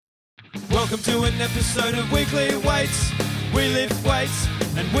Welcome to an episode of Weekly Weights. We lift weights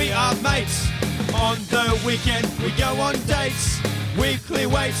and we are mates. On the weekend we go on dates. Weekly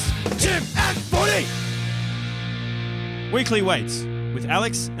Weights, gym and footy. Weekly Weights with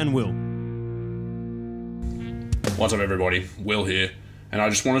Alex and Will. What's up, everybody? Will here. And I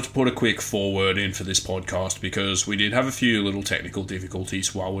just wanted to put a quick foreword in for this podcast because we did have a few little technical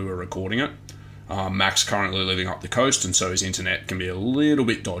difficulties while we were recording it. Mac's currently living up the coast, and so his internet can be a little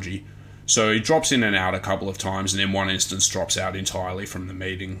bit dodgy. So he drops in and out a couple of times, and in one instance drops out entirely from the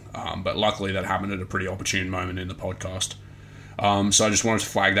meeting. But luckily that happened at a pretty opportune moment in the podcast. So I just wanted to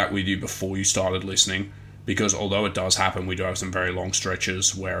flag that with you before you started listening, because although it does happen, we do have some very long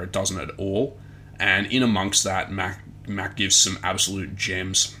stretches where it doesn't at all. And in amongst that, Mac gives some absolute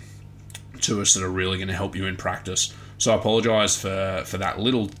gems to us that are really going to help you in practice. So I apologise for that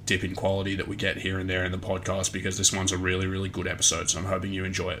little dip in quality that we get here and there in the podcast, because this one's a really, really good episode, so I'm hoping you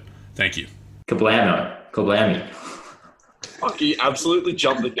enjoy it. Thank you. Kablammy. Fuck, you absolutely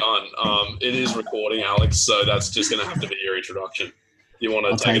jumped the gun. It is recording, Alex, so that's just going to have to be your introduction. You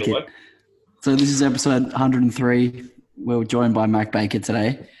want to take it away? So this is episode 103. We're joined by Mac Baker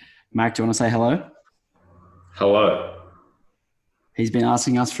today. Mac, do you want to say hello? Hello. He's been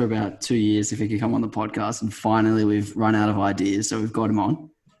asking us for about 2 years if he could come on the podcast, and finally we've run out of ideas, so we've got him on.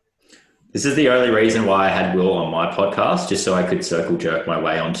 This is the only reason why I had Will on my podcast, just so I could circle jerk my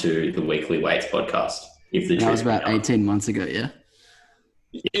way onto the Weekly Weights podcast. That was about 18 months ago, yeah?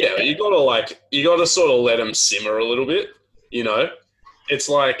 Yeah, you gotta sort of let him simmer a little bit, you know? It's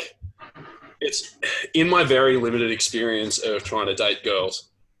in my very limited experience of trying to date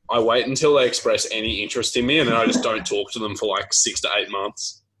girls, I wait until they express any interest in me, and then I just don't talk to them for like 6 to 8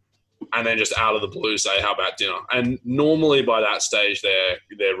 months. And then just out of the blue say, how about dinner? And normally by that stage, they're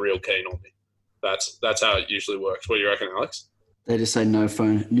real keen on me. That's how it usually works. What do you reckon, Alex? They just say new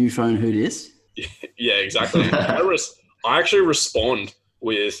phone, who dis? Yeah, exactly. I actually respond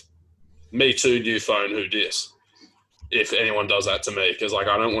with me too, new phone, who dis? If anyone does that to me, because I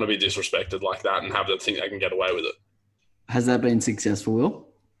don't want to be disrespected like that and have them think they can get away with it. Has that been successful, Will?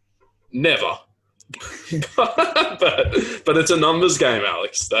 Never. but it's a numbers game,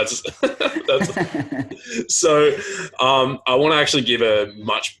 Alex. That's so. I want to actually give a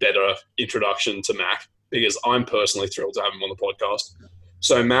much better introduction to Mac, because I'm personally thrilled to have him on the podcast.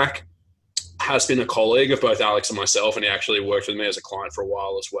 So Mac has been a colleague of both Alex and myself, and he actually worked with me as a client for a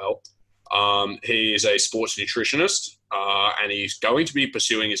while as well. He is a sports nutritionist, and he's going to be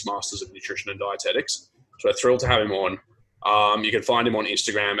pursuing his Masters of Nutrition and Dietetics. So we're thrilled to have him on. You can find him on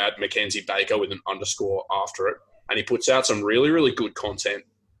Instagram at Mackenzie Baker with an underscore after it. And he puts out some really, really good content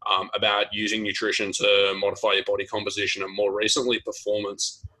about using nutrition to modify your body composition and more recently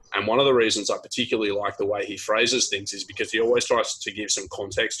performance. And one of the reasons I particularly like the way he phrases things is because he always tries to give some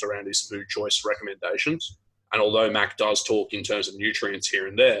context around his food choice recommendations. And although Mac does talk in terms of nutrients here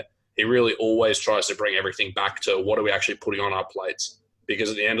and there, he really always tries to bring everything back to what are we actually putting on our plates.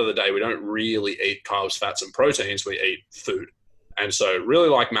 Because at the end of the day, we don't really eat carbs, fats, and proteins. We eat food. And so really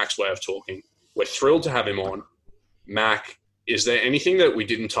like Mac's way of talking. We're thrilled to have him on. Mac, is there anything that we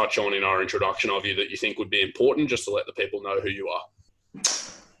didn't touch on in our introduction of you that you think would be important just to let the people know who you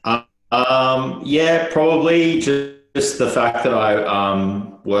are? Yeah, probably just the fact that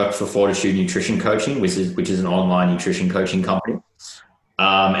I work for Fortitude Nutrition Coaching, which is an online nutrition coaching company.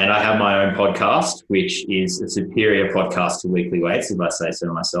 And I have my own podcast, which is a superior podcast to Weekly Weights, if I say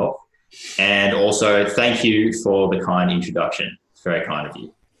so myself. And also, thank you for the kind introduction. It's very kind of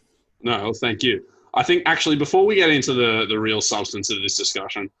you. No, well, thank you. I think actually before we get into the real substance of this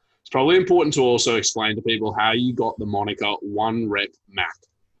discussion, it's probably important to also explain to people how you got the moniker One Rep Mac.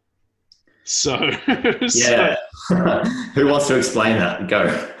 So, yeah. Who wants to explain that?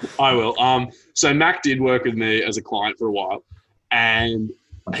 Go. I will. So Mac did work with me as a client for a while. And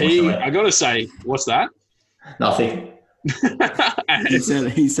I got to say, what's that? Nothing.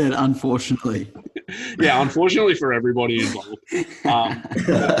 He said, unfortunately. Yeah, unfortunately for everybody involved.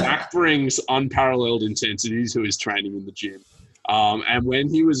 Mac brings unparalleled intensity to his training in the gym. And when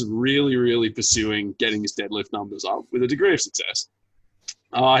he was really, really pursuing getting his deadlift numbers up with a degree of success,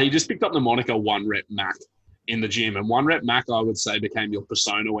 he just picked up the moniker One Rep Mac in the gym. And One Rep Mac, I would say, became your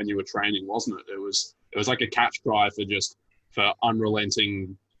persona when you were training, wasn't it? It was like a catch cry for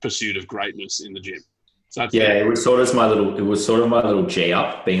unrelenting pursuit of greatness in the gym. So it was sort of my little G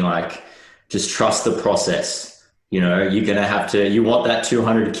up, being like, just trust the process. You know, you're going to have to, you want that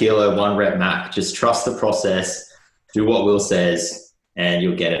 200 kilo 1 rep Mac, just trust the process, do what Will says, and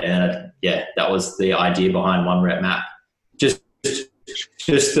you'll get it. And that was the idea behind 1 rep Mac. Just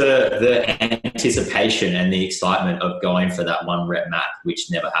the anticipation and the excitement of going for that 1 rep Mac, which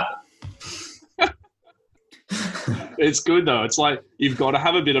never happened. It's good though. It's like you've got to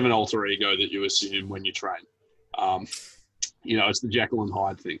have a bit of an alter ego that you assume when you train. It's the Jekyll and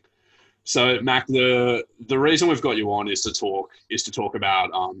Hyde thing. So, Mac, the reason we've got you on is to talk about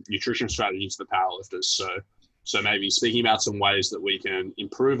nutrition strategies for powerlifters. So maybe speaking about some ways that we can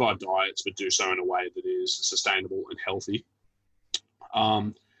improve our diets, but do so in a way that is sustainable and healthy.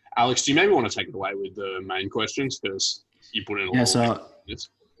 Alex, do you maybe want to take it away with the main questions, because you put in a lot of this.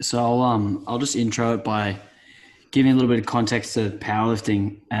 So I'll just intro it by giving a little bit of context to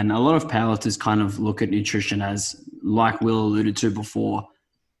powerlifting. And a lot of powerlifters kind of look at nutrition as, like Will alluded to before,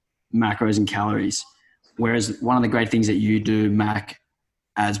 macros and calories. Whereas one of the great things that you do, Mac,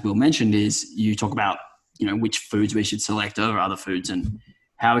 as Will mentioned, is you talk about, which foods we should select over other foods and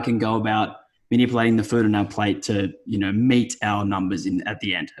how we can go about manipulating the food on our plate to, meet our numbers at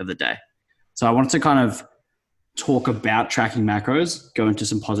the end of the day. So I wanted to kind of talk about tracking macros, go into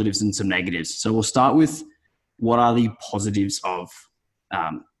some positives and some negatives. So we'll start with, what are the positives of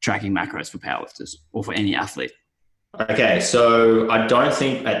tracking macros for powerlifters or for any athlete? Okay, so I don't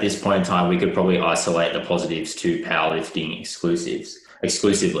think at this point in time we could probably isolate the positives to powerlifting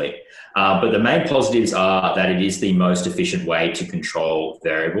exclusively. But the main positives are that it is the most efficient way to control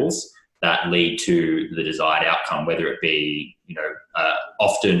variables that lead to the desired outcome, whether it be,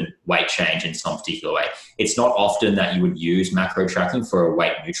 often weight change in some particular way. It's not often that you would use macro tracking for a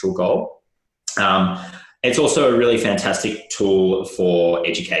weight neutral goal. It's also a really fantastic tool for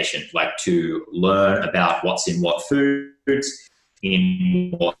education, like to learn about what's in what foods,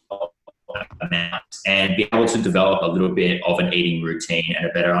 in what amount, and be able to develop a little bit of an eating routine and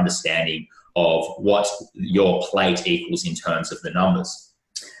a better understanding of what your plate equals in terms of the numbers.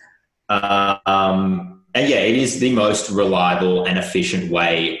 And yeah, it is the most reliable and efficient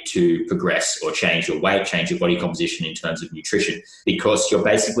way to progress or change your weight, change your body composition in terms of nutrition, because you're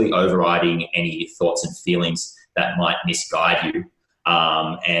basically overriding any thoughts and feelings that might misguide you,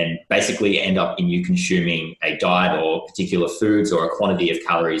 and basically end up in you consuming a diet or particular foods or a quantity of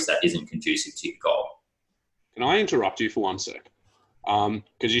calories that isn't conducive to your goal. Can I interrupt you for 1 sec?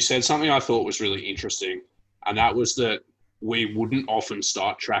 Because you said something I thought was really interesting, and that was that we wouldn't often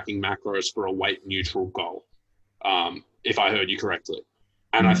start tracking macros for a weight neutral goal, if I heard you correctly.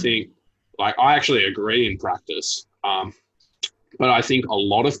 And I think, I actually agree in practice, but I think a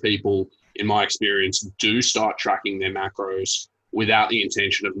lot of people, in my experience, do start tracking their macros without the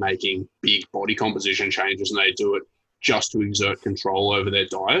intention of making big body composition changes, and they do it just to exert control over their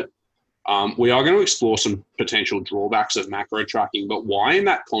diet. We are going to explore some potential drawbacks of macro tracking, but why in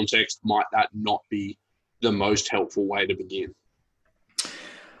that context might that not be the most helpful way to begin?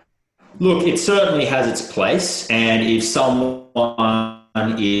 Look, it certainly has its place, and if someone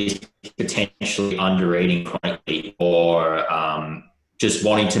is potentially under eating chronically or just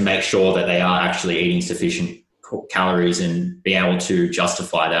wanting to make sure that they are actually eating sufficient calories and be able to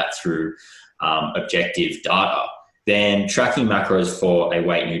justify that through objective data, then tracking macros for a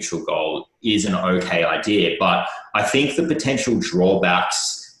weight neutral goal is an okay idea. But I think the potential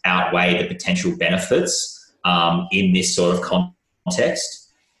drawbacks outweigh the potential benefits in this sort of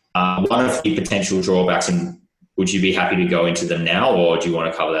context. One of the potential drawbacks, and would you be happy to go into them now, or do you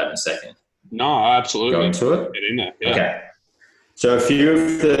want to cover that in a second? No, absolutely. Go into it? Get in there. Yeah. Okay. So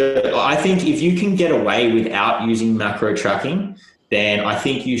I think if you can get away without using macro tracking, then I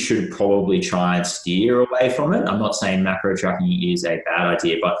think you should probably try and steer away from it. I'm not saying macro tracking is a bad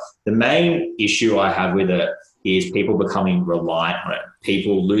idea, but the main issue I have with it is people becoming reliant on it,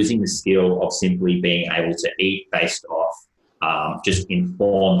 people losing the skill of simply being able to eat based off just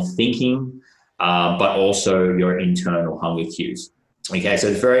informed thinking, but also your internal hunger cues. Okay, so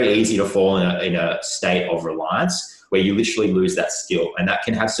it's very easy to fall in a state of reliance where you literally lose that skill, and that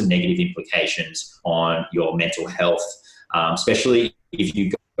can have some negative implications on your mental health, especially if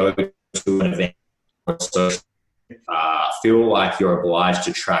you go to an event or social feel like you're obliged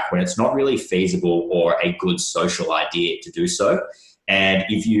to track when it's not really feasible or a good social idea to do so. And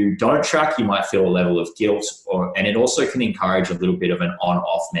if you don't track, you might feel a level of guilt, and it also can encourage a little bit of an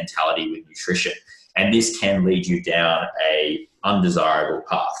on-off mentality with nutrition. And this can lead you down a undesirable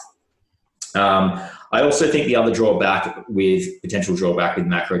path. I also think the other potential drawback with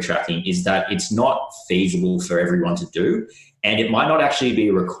macro tracking is that it's not feasible for everyone to do, and it might not actually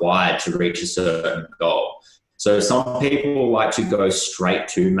be required to reach a certain goal. So some people like to go straight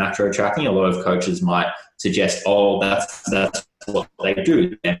to macro tracking. A lot of coaches might suggest, that's what they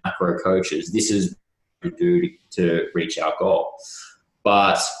do. They're macro coaches. This is what we do to reach our goal.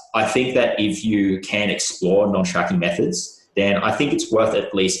 But I think that if you can explore non-tracking methods, then I think it's worth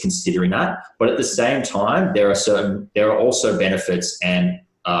at least considering that. But at the same time, there are also benefits and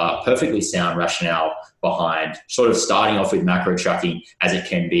perfectly sound rationale behind sort of starting off with macro tracking as it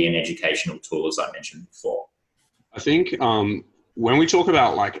can be an educational tool, as I mentioned before. I think when we talk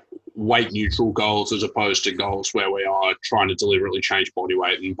about like weight neutral goals as opposed to goals where we are trying to deliberately change body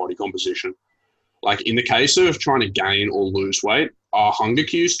weight and body composition, like in the case of trying to gain or lose weight, our hunger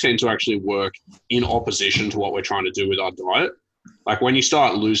cues tend to actually work in opposition to what we're trying to do with our diet. Like when you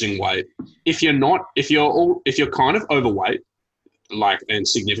start losing weight, if you're kind of overweight, like and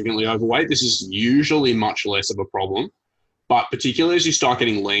significantly overweight, this is usually much less of a problem. But particularly as you start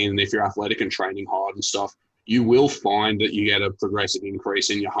getting lean and if you're athletic and training hard and stuff, you will find that you get a progressive increase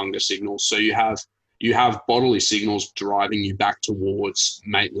in your hunger signals. So you have bodily signals driving you back towards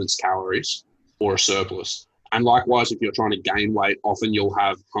maintenance calories or a surplus. And likewise, if you're trying to gain weight, often you'll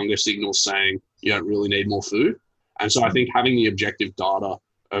have hunger signals saying you don't really need more food. And so I think having the objective data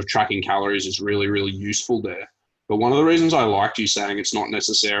of tracking calories is really, really useful there. But one of the reasons I liked you saying it's not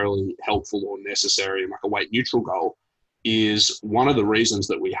necessarily helpful or necessary in like a weight neutral goal is one of the reasons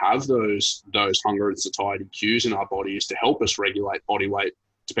that we have those hunger and satiety cues in our body is to help us regulate body weight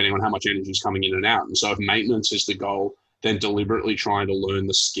depending on how much energy is coming in and out. And so if maintenance is the goal, then deliberately trying to learn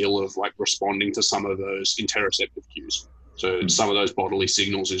the skill of like responding to some of those interoceptive cues. So some of those bodily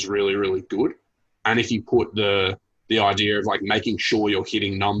signals is really, really good. And if you put the idea of like making sure you're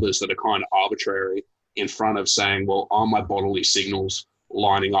hitting numbers that are kind of arbitrary in front of saying, well, are my bodily signals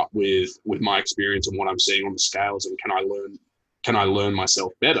lining up with my experience and what I'm seeing on the scales, and can I learn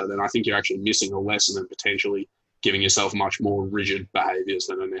myself better, then I think you're actually missing a lesson and potentially giving yourself much more rigid behaviors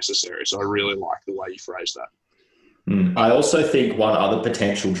than are necessary. So I really like the way you phrase that. I also think one other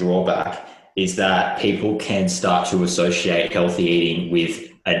potential drawback is that people can start to associate healthy eating with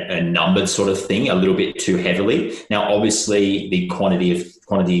a numbered sort of thing a little bit too heavily. Now, obviously, the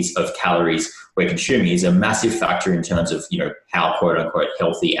quantities of calories we're consuming is a massive factor in terms of, how quote unquote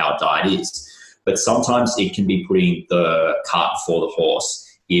healthy our diet is. But sometimes it can be putting the cart before the horse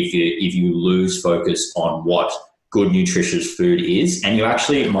if you lose focus on what good nutritious food is, and you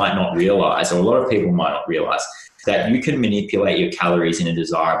actually might not realize, or a lot of people might not realize, that you can manipulate your calories in a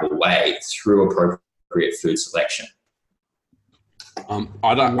desirable way through appropriate food selection. One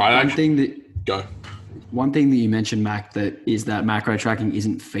thing that you mentioned, Mac, that macro tracking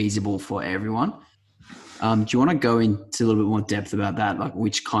isn't feasible for everyone. Do you want to go into a little bit more depth about that? Like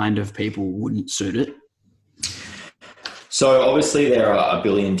which kind of people wouldn't suit it? So obviously there are a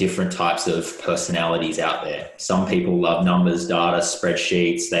billion different types of personalities out there. Some people love numbers, data,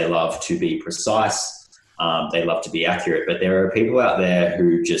 spreadsheets. They love to be precise. They love to be accurate. But there are people out there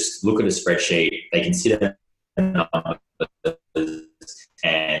who just look at a spreadsheet, they consider numbers,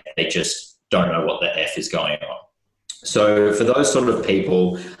 and they just don't know what the F is going on. So for those sort of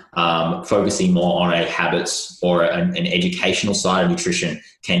people, focusing more on a habits or an educational side of nutrition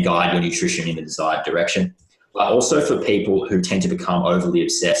can guide your nutrition in the desired direction. But also for people who tend to become overly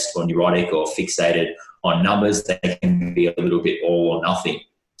obsessed or neurotic or fixated on numbers, they can be a little bit all or nothing.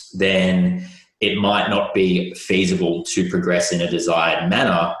 Then it might not be feasible to progress in a desired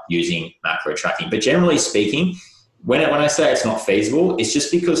manner using macro tracking. But generally speaking, when I say it's not feasible, it's just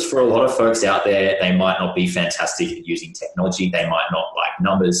because for a lot of folks out there, they might not be fantastic at using technology. They might not like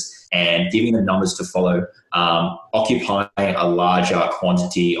numbers, and giving them numbers to follow, occupying a larger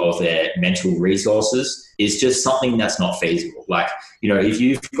quantity of their mental resources is just something that's not feasible. Like, if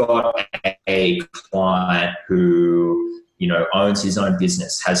you've got a client who, owns his own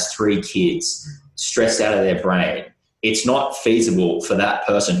business, has 3 kids, stressed out of their brain, it's not feasible for that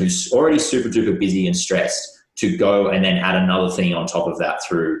person who's already super duper busy and stressed to go and then add another thing on top of that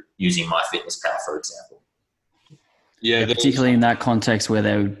through using MyFitnessPal, for example. Yeah, particularly in that context where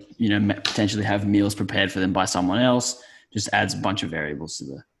they would, potentially have meals prepared for them by someone else, just adds a bunch of variables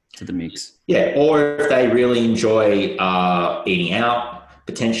to the mix. Yeah, or if they really enjoy eating out,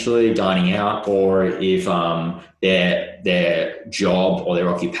 potentially dining out, or if their job or their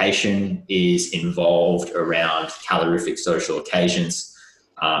occupation is involved around calorific social occasions,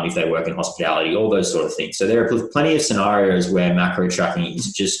 if they work in hospitality, all those sort of things. So there are plenty of scenarios where macro tracking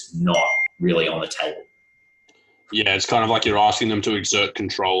is just not really on the table. Yeah, it's kind of like you're asking them to exert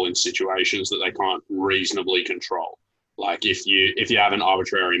control in situations that they can't reasonably control. Like if you have an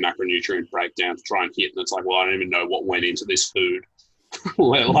arbitrary macronutrient breakdown to try and hit, and it's like, well, I don't even know what went into this food.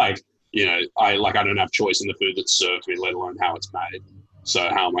 I don't have choice in the food that's served me, let alone how it's made. So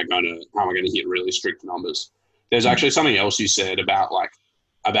how am I going to hit really strict numbers? There's actually something else you said about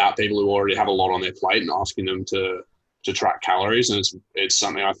people who already have a lot on their plate and asking them to track calories. And it's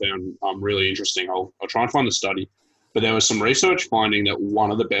something I found really interesting. I'll try and find the study. But there was some research finding that one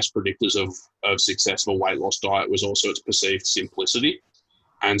of the best predictors of successful weight loss diet was also its perceived simplicity.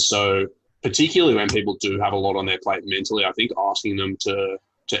 And so particularly when people do have a lot on their plate mentally, I think asking them to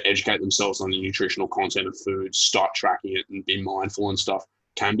educate themselves on the nutritional content of food, start tracking it and be mindful and stuff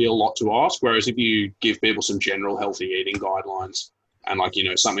can be a lot to ask. Whereas if you give people some general healthy eating guidelines and like, you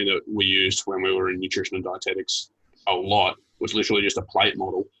know, something that we used when we were in nutrition and dietetics a lot was literally just a plate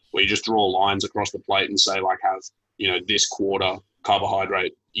model where you just draw lines across the plate and say like have, you know, this quarter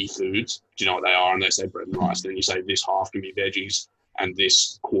carbohydrate foods. Do you know what they are? And they say bread and rice. Then you say this half can be veggies and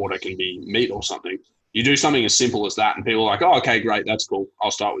this quarter can be meat or something. You do something as simple as that and people are like, oh, okay, great, that's cool.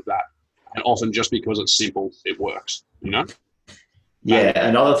 I'll start with that. And often just because it's simple, it works, you know? Yeah,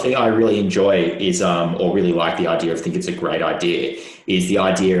 another thing I really enjoy is, or really like the idea of, think it's a great idea, is the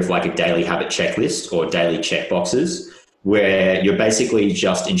idea of like a daily habit checklist or daily check boxes, where you're basically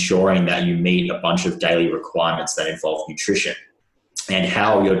just ensuring that you meet a bunch of daily requirements that involve nutrition, and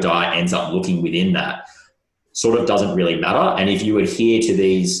how your diet ends up looking within that sort of doesn't really matter. And if you adhere to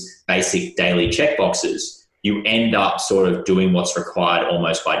these basic daily check boxes, you end up sort of doing what's required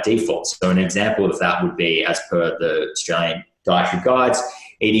almost by default. So an example of that would be, as per the Australian dietary guides,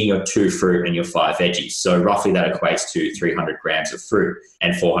 eating your 2 fruit and your 5 veggies. So roughly that equates to 300 grams of fruit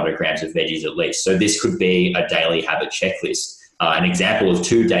and 400 grams of veggies at least. So this could be a daily habit checklist. An example of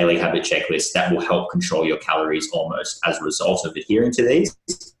 2 daily habit checklists that will help control your calories almost as a result of adhering to these.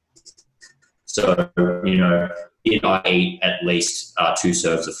 So, you know, did I eat at least 2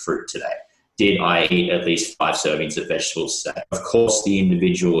 serves of fruit today? Did I eat at least 5 servings of vegetables today? Of course, the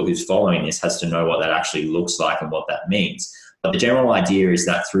individual who's following this has to know what that actually looks like and what that means. But the general idea is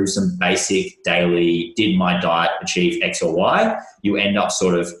that through some basic daily, did my diet achieve X or Y, you end up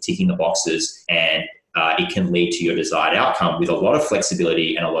sort of ticking the boxes, and it can lead to your desired outcome with a lot of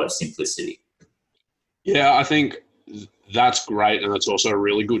flexibility and a lot of simplicity. Yeah, I think that's great. And that's also a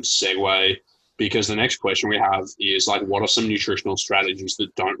really good segue, because the next question we have is like, what are some nutritional strategies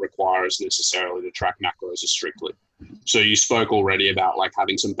that don't require us necessarily to track macros as strictly? So you spoke already about like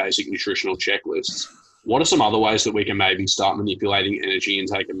having some basic nutritional checklists. What are some other ways that we can maybe start manipulating energy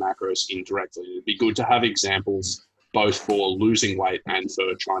intake and macros indirectly? It'd be good to have examples both for losing weight and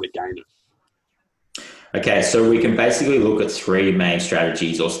for trying to gain it. Okay, so we can basically look at 3 main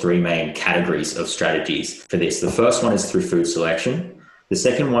strategies or 3 main categories of strategies for this. The first one is through food selection. The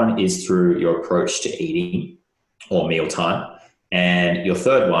second one is through your approach to eating or mealtime. And your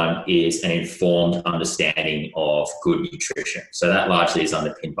third one is an informed understanding of good nutrition. So that largely is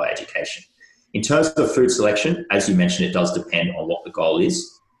underpinned by education. In terms of food selection, as you mentioned, it does depend on what the goal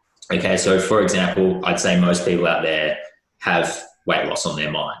is. Okay, so for example, I'd say most people out there have weight loss on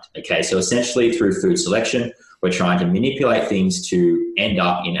their mind. Okay, so essentially through food selection, we're trying to manipulate things to end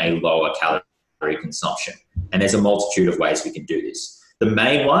up in a lower calorie consumption. And there's a multitude of ways we can do this. The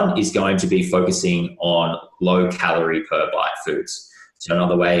main one is going to be focusing on low calorie per bite foods. So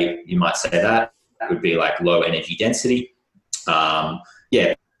another way you might say that would be like low energy density.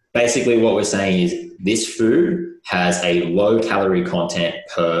 Basically what we're saying is this food has a low calorie content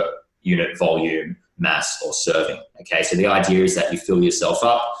per unit volume, mass or serving. Okay, so the idea is that you fill yourself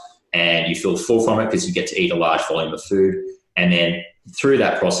up and you feel full from it because you get to eat a large volume of food. And then through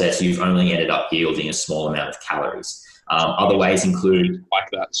that process, you've only ended up yielding a small amount of calories. Other ways include...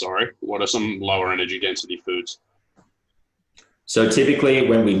 What are some lower energy density foods? So typically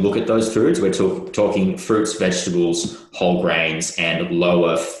when we look at those foods, we're talking fruits, vegetables, whole grains, and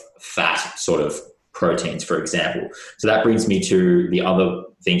lower fat sort of proteins, for example. So that brings me to the other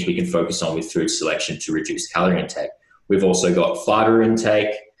things we can focus on with food selection to reduce calorie intake. We've also got fiber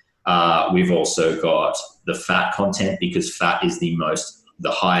intake. We've also got the fat content, because fat is the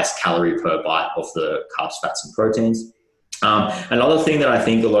highest calorie per bite of the carbs, fats, and proteins. Another thing that I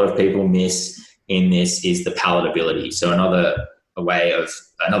think a lot of people miss in this is the palatability. So another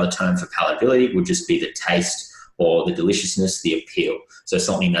term for palatability would just be the taste or the deliciousness, the appeal. So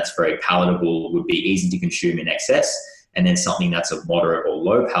something that's very palatable would be easy to consume in excess, and then something that's of moderate or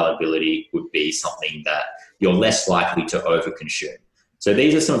low palatability would be something that you're less likely to overconsume. So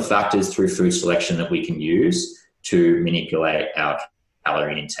these are some factors through food selection that we can use to manipulate our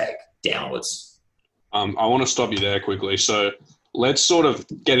calorie intake downwards. I want to stop you there quickly. So let's sort of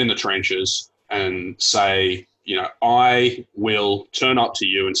get in the trenches and say, you know, I will turn up to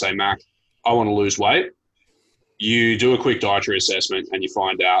you and say, Mac, I want to lose weight. You do a quick dietary assessment and you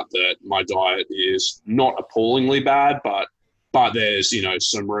find out that my diet is not appallingly bad, but there's, you know,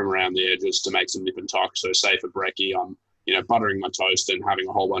 some room around the edges to make some nip and tuck. So say for brekkie, I'm, you know, buttering my toast and having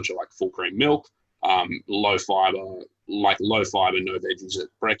a whole bunch of like full cream milk, low fiber, no veggies at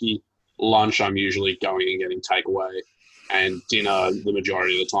brekkie. Lunch, I'm usually going and getting takeaway, and dinner, the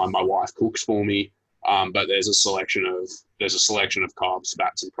majority of the time, my wife cooks for me. But there's a selection of carbs,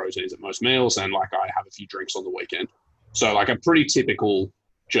 fats, and proteins at most meals, and like I have a few drinks on the weekend. So like a pretty typical,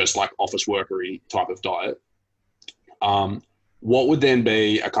 just like office workery type of diet. What would then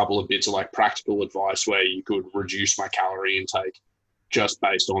be a couple of bits of like practical advice where you could reduce my calorie intake just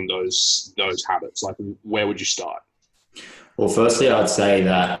based on those habits? Like, where would you start? Well, firstly, I'd say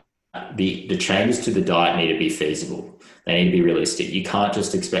that the changes to the diet need to be feasible. They need to be realistic. You can't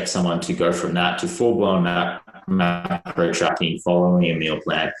just expect someone to go from that to full-blown macro tracking, following a meal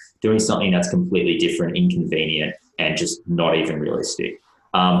plan, doing something that's completely different, inconvenient, and just not even realistic.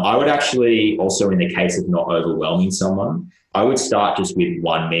 I would actually also, in the case of not overwhelming someone, I would start just with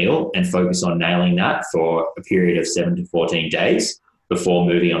one meal and focus on nailing that for a period of 7 to 14 days before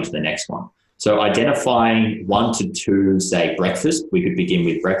moving on to the next one. So identifying 1 to 2, say breakfast, we could begin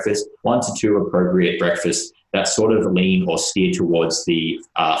with breakfast, 1 to 2 appropriate breakfasts that sort of lean or steer towards the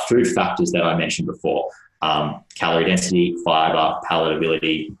food factors that I mentioned before, calorie density, fiber,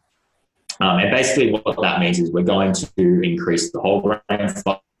 palatability. And basically what that means is we're going to increase the whole grain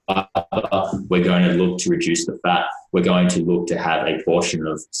fiber. We're going to look to reduce the fat. We're going to look to have a portion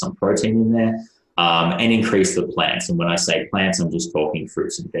of some protein in there and increase the plants. And when I say plants, I'm just talking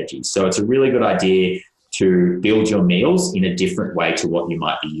fruits and veggies. So it's a really good idea to build your meals in a different way to what you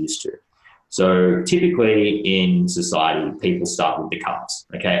might be used to. So typically in society, people start with the carbs.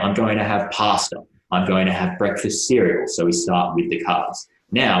 Okay, I'm going to have pasta. I'm going to have breakfast cereal. So we start with the carbs.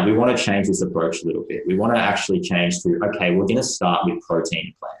 Now, we want to change this approach a little bit. We want to actually change to, okay, we're going to start with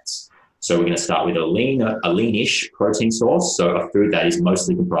protein plants. So we're going to start with a leanish protein source, so a food that is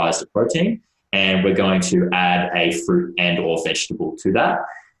mostly comprised of protein, and we're going to add a fruit and or vegetable to that.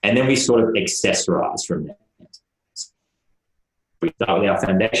 And then we sort of accessorize from there. We start with our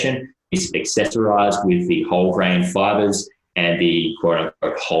foundation, we accessorize with the whole grain fibers and the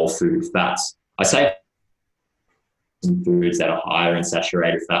quote-unquote whole food fats. I say foods that are higher in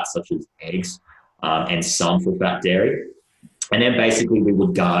saturated fats, such as eggs and some full-fat dairy. And then basically we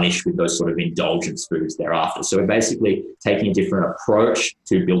would garnish with those sort of indulgence foods thereafter. So we're basically taking a different approach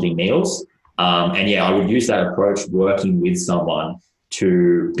to building meals. And yeah, I would use that approach working with someone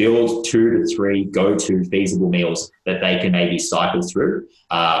to build 2 to 3 go-to feasible meals that they can maybe cycle through.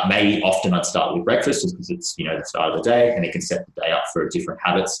 Maybe often I'd start with breakfast just because it's, the start of the day, and they can set the day up for different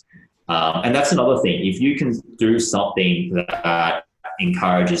habits. And that's another thing. If you can do something that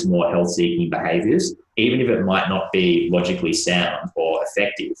encourages more health-seeking behaviors, even if it might not be logically sound or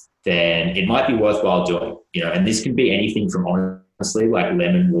effective, then it might be worthwhile doing. And this can be anything from honestly like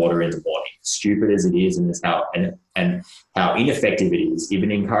lemon water in the morning, stupid as it is, and how ineffective it is. If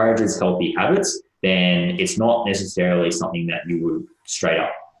it encourages healthy habits, then it's not necessarily something that you would straight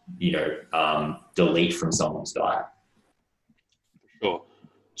up, delete from someone's diet. Sure.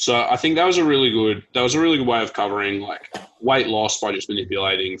 So I think that was a really good way of covering like weight loss by just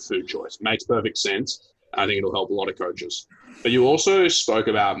manipulating food choice. Makes perfect sense. I think it'll help a lot of coaches. But you also spoke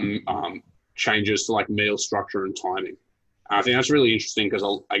about changes to like meal structure and timing. I think that's really interesting because,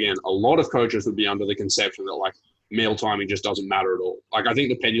 again, a lot of coaches would be under the conception that like meal timing just doesn't matter at all. Like I think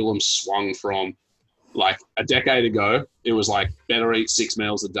the pendulum swung from like a decade ago. It was like better eat 6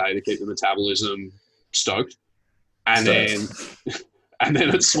 meals a day to keep the metabolism stoked. And then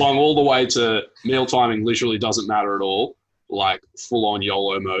it swung all the way to meal timing literally doesn't matter at all, like full-on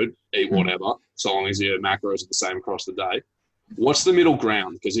YOLO mode, eat whatever, so long as your macros are the same across the day. What's the middle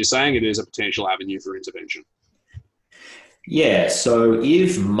ground? Because you're saying it is a potential avenue for intervention. Yeah, so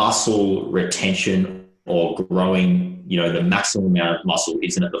if muscle retention or growing, the maximum amount of muscle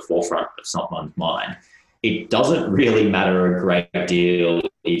isn't at the forefront of someone's mind, it doesn't really matter a great deal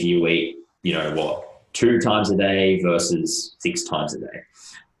if you eat, 2 times a day versus 6 times a day.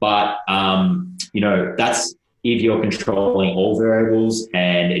 But, that's if you're controlling all variables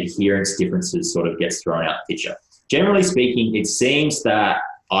and adherence differences sort of gets thrown out the picture. Generally speaking, it seems that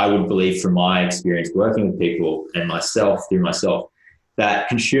I would believe from my experience working with people and myself, that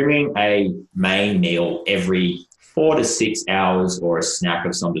consuming a main meal every 4 to 6 hours or a snack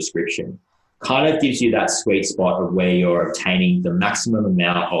of some description kind of gives you that sweet spot of where you're obtaining the maximum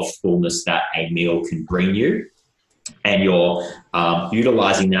amount of fullness that a meal can bring you. And you're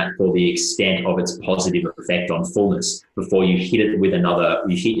utilizing that for the extent of its positive effect on fullness before you hit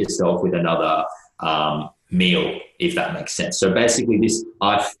yourself with another meal, if that makes sense. So basically this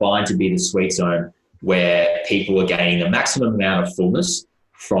I find to be the sweet zone where people are gaining the maximum amount of fullness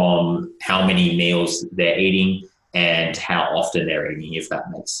from how many meals they're eating and how often they're eating, if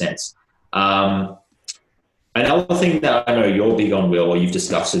that makes sense. Another thing that I know you're big on, Will, or you've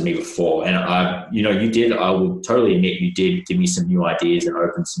discussed with me before, and I will totally admit you did give me some new ideas and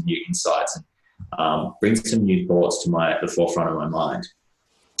open some new insights. And bring some new thoughts to the forefront of my mind,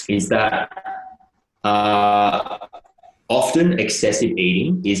 is that often excessive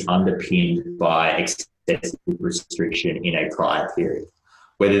eating is underpinned by excessive restriction in a prior period,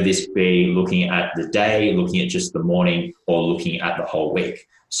 whether this be looking at the day, looking at just the morning, or looking at the whole week.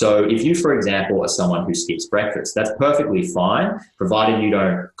 So if you, for example, are someone who skips breakfast, that's perfectly fine, provided you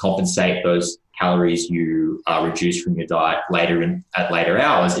don't compensate those calories you reduce from your diet at later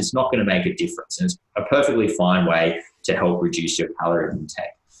hours. It's not going to make a difference. And it's a perfectly fine way to help reduce your calorie intake.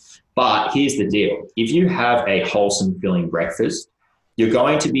 But here's the deal. If you have a wholesome, filling breakfast, you're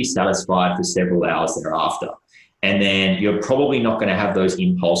going to be satisfied for several hours thereafter. And then you're probably not going to have those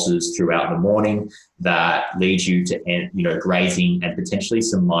impulses throughout the morning that lead you to, grazing and potentially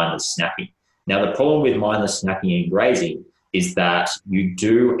some mindless snacking. Now, the problem with mindless snacking and grazing is that you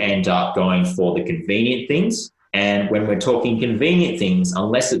do end up going for the convenient things. And when we're talking convenient things,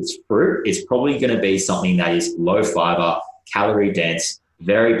 unless it's fruit, it's probably going to be something that is low fiber, calorie dense,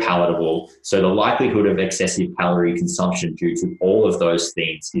 very palatable. So the likelihood of excessive calorie consumption due to all of those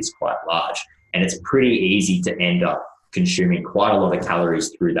things is quite large. And it's pretty easy to end up consuming quite a lot of calories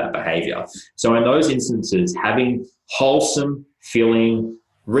through that behavior. So in those instances, having wholesome, filling,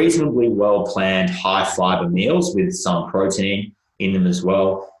 reasonably well-planned high fiber meals with some protein in them as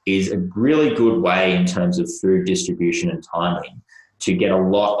well is a really good way in terms of food distribution and timing to get a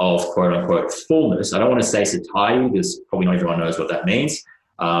lot of quote unquote fullness. I don't want to say satiety because probably not everyone knows what that means.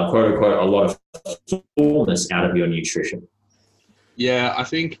 Quote unquote, a lot of fullness out of your nutrition. Yeah, I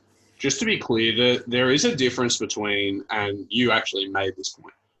think just to be clear, there is a difference between, and you actually made this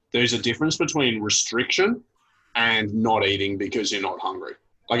point, there's a difference between restriction and not eating because you're not hungry.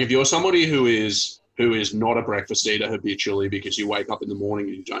 Like if you're somebody who is not a breakfast eater habitually because you wake up in the morning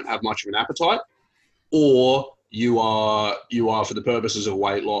and you don't have much of an appetite, or you are for the purposes of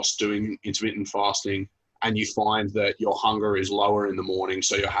weight loss doing intermittent fasting and you find that your hunger is lower in the morning,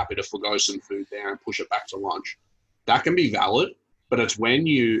 so you're happy to forgo some food there and push it back to lunch. That can be valid, but it's when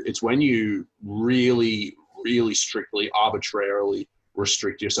you really, really strictly, arbitrarily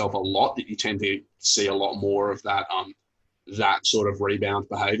restrict yourself a lot that you tend to see a lot more of that sort of rebound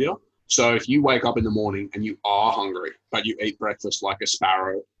behavior. So if you wake up in the morning and you are hungry, but you eat breakfast like a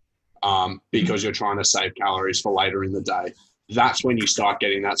sparrow because you're trying to save calories for later in the day, that's when you start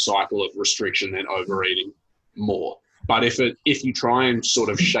getting that cycle of restriction and overeating more. But if you try and sort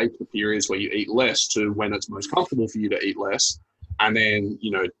of shape the periods where you eat less to when it's most comfortable for you to eat less, and then,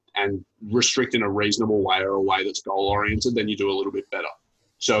 and restrict in a reasonable way or a way that's goal oriented, then you do a little bit better.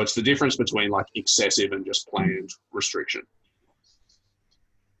 So it's the difference between like excessive and just planned restriction.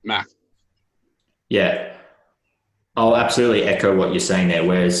 Mac. Yeah, I'll absolutely echo what you're saying there.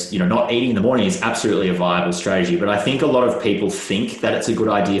 Whereas, not eating in the morning is absolutely a viable strategy, but I think a lot of people think that it's a good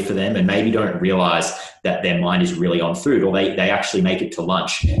idea for them and maybe don't realize that their mind is really on food, or they actually make it to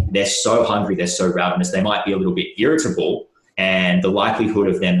lunch. They're so hungry, they're so ravenous, they might be a little bit irritable, and the likelihood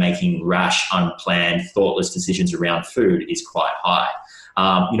of them making rash, unplanned, thoughtless decisions around food is quite high.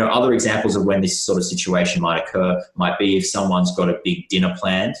 Other examples of when this sort of situation might occur might be if someone's got a big dinner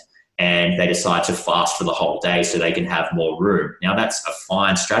planned and they decide to fast for the whole day so they can have more room. Now, that's a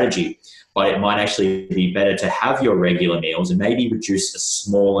fine strategy, but it might actually be better to have your regular meals and maybe reduce a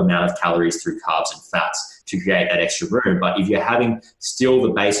small amount of calories through carbs and fats to create that extra room. But if you're having still the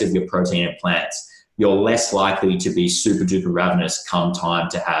base of your protein and plants, you're less likely to be super duper ravenous come time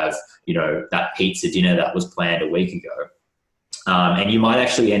to have, that pizza dinner that was planned a week ago. And you might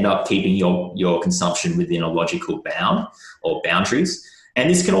actually end up keeping your consumption within a logical bound or boundaries. And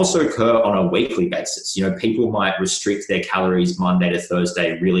this can also occur on a weekly basis. People might restrict their calories Monday to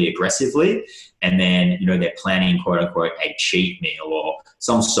Thursday really aggressively. And then, they're planning, quote unquote, a cheat meal or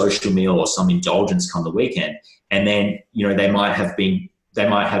some social meal or some indulgence come the weekend. And then, they might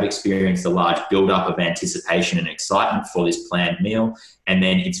have experienced a large buildup of anticipation and excitement for this planned meal. And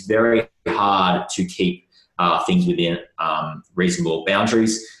then it's very hard to keep things within reasonable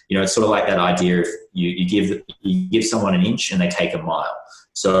boundaries. It's sort of like that idea of you give someone an inch and they take a mile.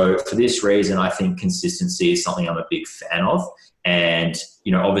 So for this reason, I think consistency is something I'm a big fan of. And,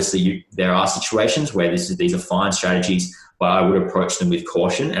 obviously there are situations where these are fine strategies, but I would approach them with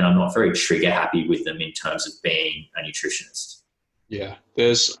caution, and I'm not very trigger happy with them in terms of being a nutritionist. Yeah.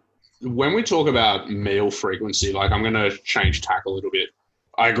 When we talk about meal frequency, like I'm going to change tack a little bit.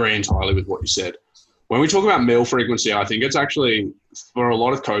 I agree entirely with what you said. When we talk about meal frequency, I think it's actually, for a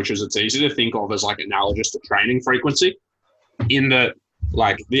lot of coaches, it's easy to think of as like analogous to training frequency, in that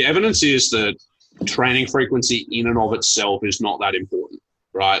like the evidence is that training frequency in and of itself is not that important,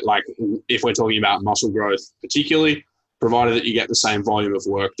 right? Like if we're talking about muscle growth particularly, provided that you get the same volume of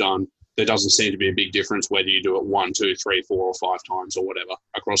work done, there doesn't seem to be a big difference whether you do it 1, 2, 3, 4, or 5 times or whatever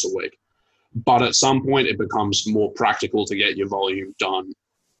across a week. But at some point, it becomes more practical to get your volume done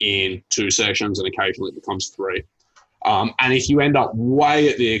in 2 sessions, and occasionally it becomes 3. And if you end up way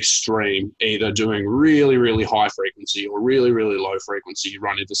at the extreme, either doing really, really high frequency or really, really low frequency, you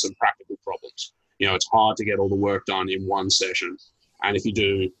run into some practical problems. It's hard to get all the work done in 1 session. And if you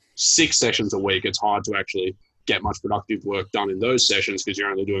do 6 sessions a week, it's hard to actually get much productive work done in those sessions because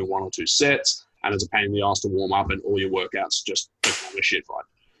you're only doing 1 or 2 sets, and it's a pain in the ass to warm up, and all your workouts just become a shit fight.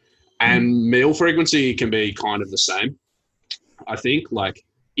 And meal frequency can be kind of the same. I think, like,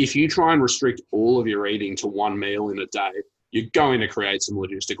 if you try and restrict all of your eating to 1 meal in a day, you're going to create some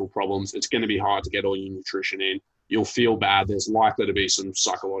logistical problems. It's going to be hard to get all your nutrition in. You'll feel bad. There's likely to be some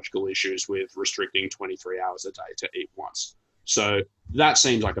psychological issues with restricting 23 hours a day to eat once. So that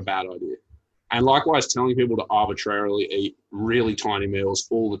seems like a bad idea. And likewise, telling people to arbitrarily eat really tiny meals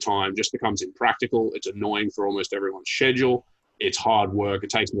all the time just becomes impractical. It's annoying for almost everyone's schedule. It's hard work. It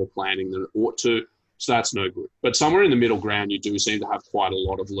takes more planning than it ought to. So that's no good. But somewhere in the middle ground, you do seem to have quite a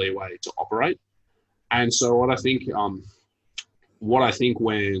lot of leeway to operate. And so what I think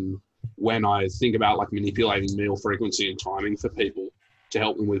when I think about like manipulating meal frequency and timing for people to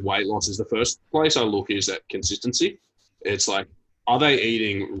help them with weight loss, is the first place I look is at consistency. It's like, are they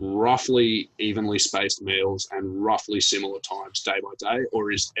eating roughly evenly spaced meals and roughly similar times day by day,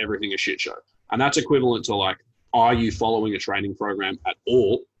 or is everything a shit show? And that's equivalent to like, are you following a training program at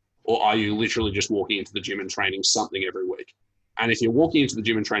all? Or are you literally just walking into the gym and training something every week? And if you're walking into the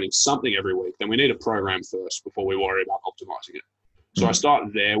gym and training something every week, then we need a program first before we worry about optimizing it. So I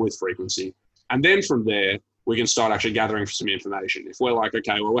start there with frequency. And then from there, we can start actually gathering some information. If we're like,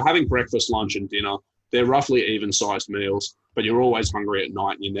 okay, well, we're having breakfast, lunch, and dinner. They're roughly even-sized meals, but you're always hungry at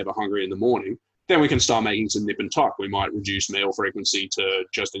night and you're never hungry in the morning. Then we can start making some nip and tuck. We might reduce meal frequency to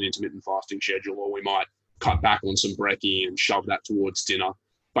just an intermittent fasting schedule, or we might cut back on some brekkie and shove that towards dinner.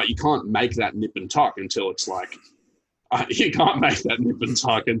 But you can't make that nip and tuck until it's like, you can't make that nip and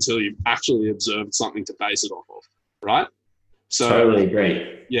tuck until you've actually observed something to base it off of, right? So totally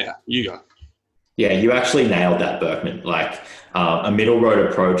agree. Yeah, you go. Yeah, you actually nailed that, Berkman. Like a middle road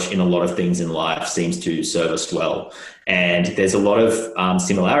approach in a lot of things in life seems to serve us well. And there's a lot of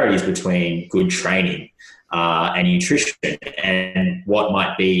similarities between good training and nutrition, and what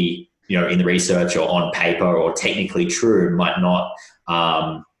might be, in the research or on paper or technically true might not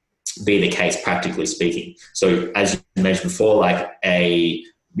be the case practically speaking. So as you mentioned before, like a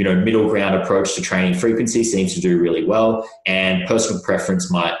middle ground approach to training frequency seems to do really well, and personal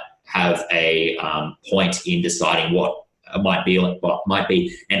preference might have a point in deciding what might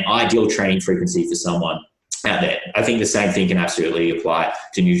be an ideal training frequency for someone out there. I think the same thing can absolutely apply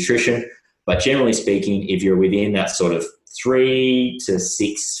to nutrition, but generally speaking, if you're within that sort of 3 to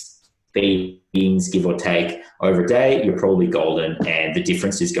 6 feedings, give or take, over a day, you're probably golden, and the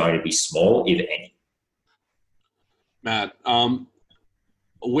difference is going to be small, if any. Matt,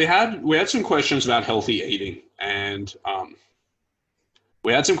 we had some questions about healthy eating, and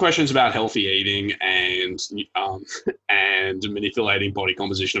and manipulating body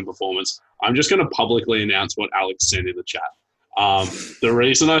composition and performance. I'm just going to publicly announce what Alex sent in the chat. The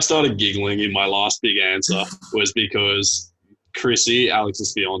reason I started giggling in my last big answer was because Chrissy,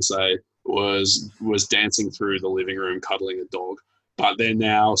 Alex's fiance, was dancing through the living room cuddling a dog, but they're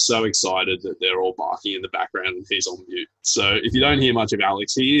now so excited that they're all barking in the background and he's on mute. So if you don't hear much of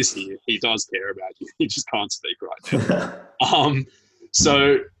Alex, he is here. He does care about you. He just can't speak right now.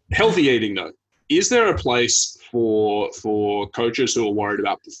 So healthy eating though, is there a place for coaches who are worried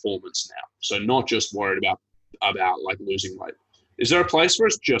about performance now? So not just worried about like losing weight. Is there a place for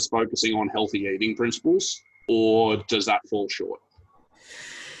us just focusing on healthy eating principles, or does that fall short?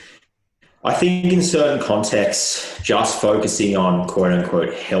 I think in certain contexts, just focusing on quote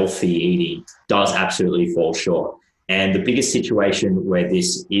unquote healthy eating does absolutely fall short. And the biggest situation where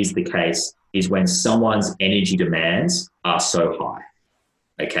this is the case is when someone's energy demands are so high.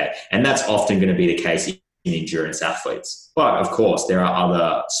 Okay. And that's often going to be the case in endurance athletes. But of course, there are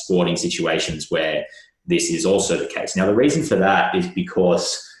other sporting situations where this is also the case. Now, the reason for that is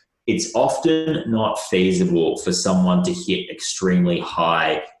because it's often not feasible for someone to hit extremely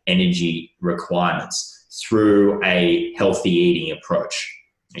high energy requirements through a healthy eating approach.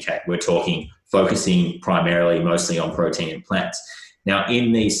 Okay, we're talking focusing primarily mostly on protein and plants. Now,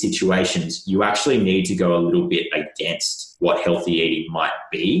 in these situations, you actually need to go a little bit against what healthy eating might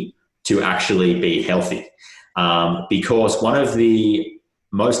be to actually be healthy. Because one of the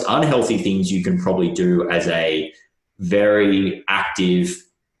most unhealthy things you can probably do as a very active,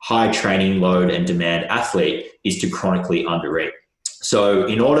 high training load and demand athlete is to chronically undereat. So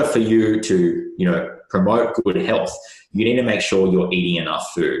in order for you to, promote good health, you need to make sure you're eating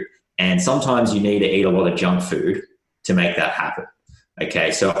enough food. And sometimes you need to eat a lot of junk food to make that happen.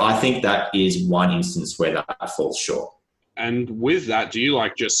 Okay, so I think that is one instance where that falls short. And with that, do you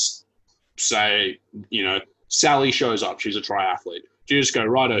just say, Sally shows up, she's a triathlete. Do you just go,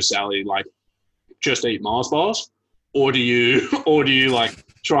 righto, Sally, just eat Mars bars? Or do you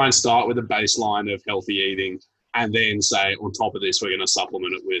try and start with a baseline of healthy eating and then say, on top of this, we're going to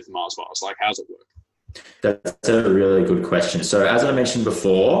supplement it with Mars bars? How's it work? That's a really good question. So as I mentioned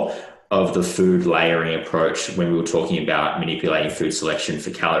before, of the food layering approach, when we were talking about manipulating food selection for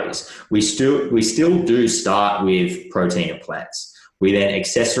calories, we still do start with protein and plants. We then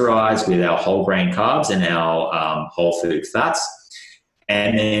accessorize with our whole grain carbs and our whole food fats.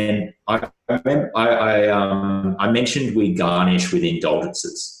 And then I mentioned we garnish with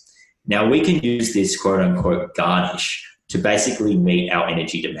indulgences. Now we can use this quote unquote garnish to basically meet our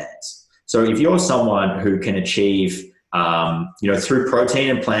energy demands. So if you're someone who can achieve, through protein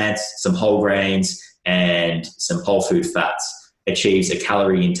and plants, some whole grains and some whole food fats, achieves a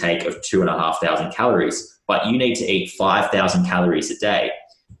calorie intake of 2,500 calories, but you need to eat 5,000 calories a day,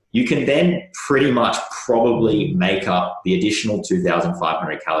 you can then pretty much probably make up the additional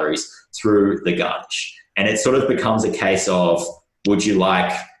 2,500 calories through the garnish. And it sort of becomes a case of, would you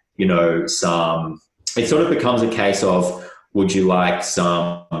like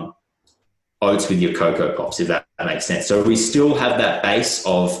some oats with your Cocoa Pops, if that makes sense. So we still have that base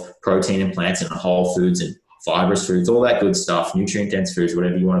of protein and plants and whole foods and fibrous foods, all that good stuff, nutrient-dense foods,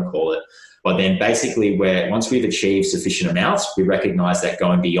 whatever you want to call it. But then basically once we've achieved sufficient amounts, we recognize that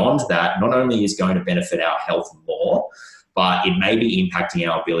going beyond that not only is going to benefit our health more, but it may be impacting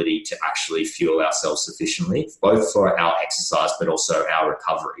our ability to actually fuel ourselves sufficiently, both for our exercise, but also our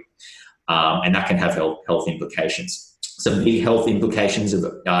recovery. And that can have health implications. Some big health implications of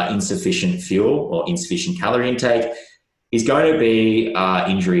insufficient fuel or insufficient calorie intake is going to be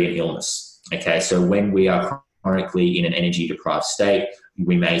injury and illness. Okay, so when we are chronically in an energy deprived state,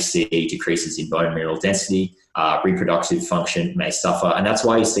 we may see decreases in bone mineral density, reproductive function may suffer. And that's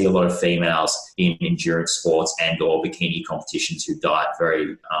why you see a lot of females in endurance sports and or bikini competitions who diet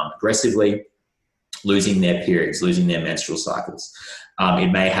very aggressively, losing their periods, losing their menstrual cycles.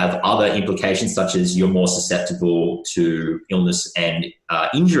 It may have other implications, such as you're more susceptible to illness and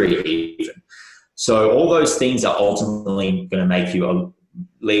injury even. So all those things are ultimately going to make you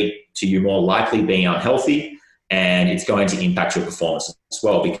lead to you more likely being unhealthy, and it's going to impact your performance as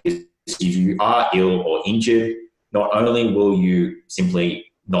well, because if you are ill or injured, not only will you simply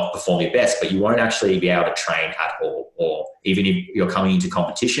not perform your best, but you won't actually be able to train at all. Or even if you're coming into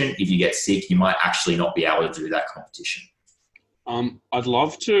competition, if you get sick, you might actually not be able to do that competition. I'm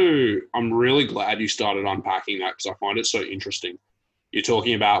really glad you started unpacking that, because I find it so interesting. You're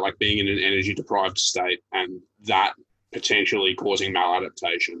talking about being in an energy deprived state and that potentially causing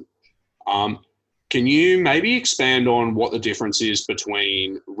maladaptation. Can you maybe expand on what the difference is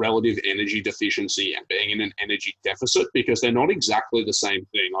between relative energy deficiency and being in an energy deficit? Because they're not exactly the same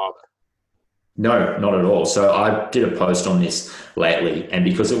thing, are they? No, not at all. So I did a post on this lately, and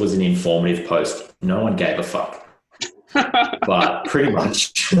because it was an informative post, no one gave a fuck. But pretty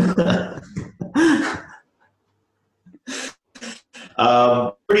much.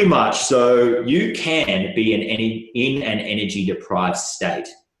 Pretty much. So you can be in an energy deprived state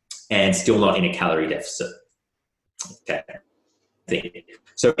and still not in a calorie deficit. Okay.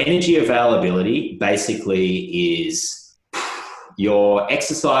 So energy availability basically is your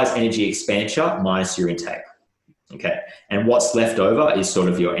exercise energy expenditure minus your intake. Okay. And what's left over is sort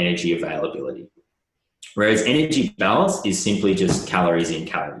of your energy availability. Whereas energy balance is simply just calories in,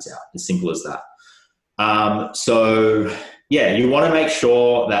 calories out. As simple as that. So yeah, you want to make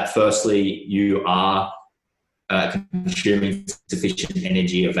sure that firstly you are consuming sufficient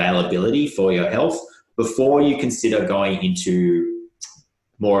energy availability for your health before you consider going into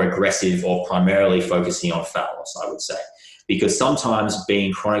more aggressive or primarily focusing on fat loss, I would say. Because sometimes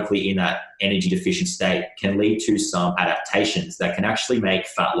being chronically in that energy deficient state can lead to some adaptations that can actually make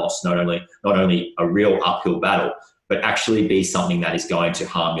fat loss not only a real uphill battle, but actually be something that is going to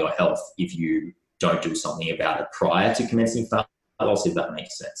harm your health if you don't do something about it prior to commencing fat loss, if that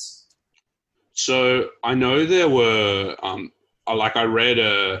makes sense. So I know there were, I read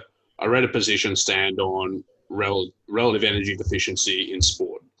a position stand on relative energy deficiency in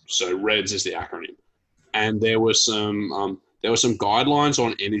sport. So REDS is the acronym. And there were some guidelines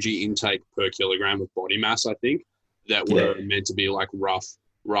on energy intake per kilogram of body mass, I think, that were meant to be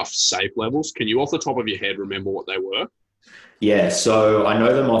rough safe levels. Can you off the top of your head remember what they were? Yeah, so I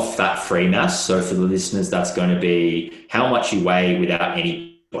know them off fat-free mass. So for the listeners, that's going to be how much you weigh without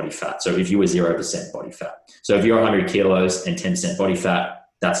any body fat. So if you were 0% body fat. So if you're 100 kilos and 10% body fat,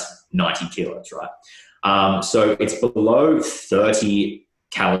 that's 90 kilos, right? So it's below 30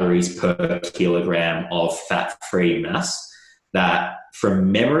 calories per kilogram of fat-free mass that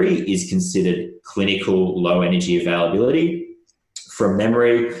from memory is considered clinical low energy availability. From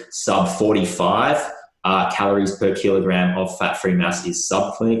memory, sub 45 calories per kilogram of fat-free mass is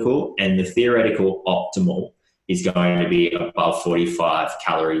subclinical, and the theoretical optimal is going to be above 45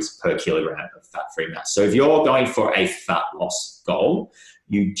 calories per kilogram of fat-free mass. So if you're going for a fat loss goal,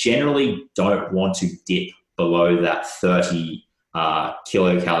 you generally don't want to dip below that 30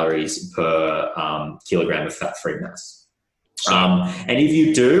 kilocalories per kilogram of fat-free mass. And if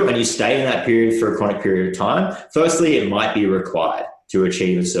you do, and you stay in that period for a chronic period of time, firstly, it might be required to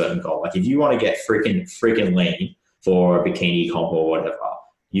achieve a certain goal. Like if you want to get freaking lean for a bikini comp or whatever,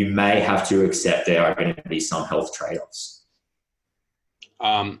 you may have to accept there are going to be some health trade-offs.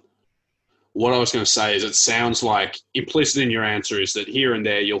 What I was going to say is it sounds like implicit in your answer is that here and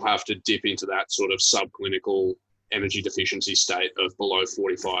there you'll have to dip into that sort of subclinical energy deficiency state of below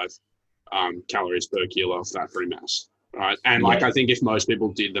 45 calories per kilo of fat-free mass. Right. And like, I think if most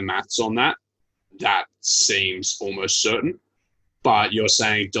people did the maths on that, that seems almost certain. But you're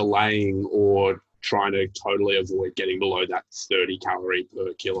saying delaying or trying to totally avoid getting below that 30 calorie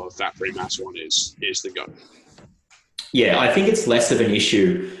per kilo of fat-free mass one is the go. Yeah, I think it's less of an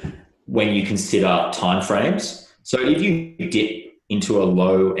issue when you consider timeframes. So if you dip into a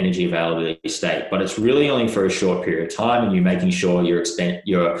low energy availability state, but it's really only for a short period of time, and you're making sure you're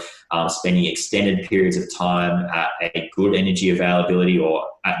spending extended periods of time at a good energy availability or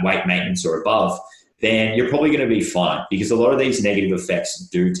at weight maintenance or above, then you're probably going to be fine, because a lot of these negative effects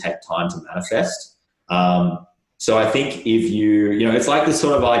do take time to manifest. So I think if it's like this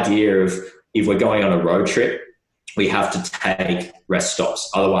sort of idea of if we're going on a road trip, we have to take rest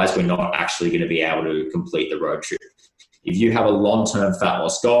stops. Otherwise, we're not actually going to be able to complete the road trip. If you have a long-term fat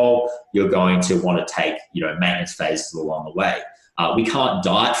loss goal, you're going to want to take, maintenance phases along the way. We can't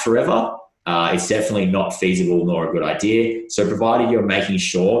diet forever. It's definitely not feasible nor a good idea. So provided you're making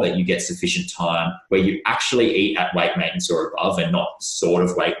sure that you get sufficient time where you actually eat at weight maintenance or above and not sort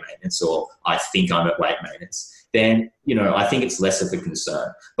of weight maintenance or I think I'm at weight maintenance, then, I think it's less of a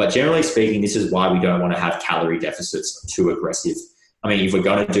concern. But generally speaking, this is why we don't want to have calorie deficits too aggressive. I mean, if we're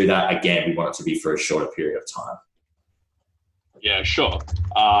going to do that, again, we want it to be for a shorter period of time. Yeah, sure.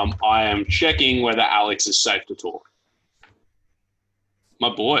 I am checking whether Alex is safe to talk.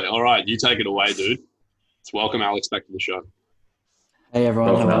 My boy. All right, you take it away, dude. Let's welcome Alex back to the show. Hey,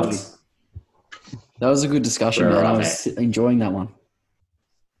 everyone. Welcome, how are Alex. you? That was a good discussion, man. I was enjoying that one.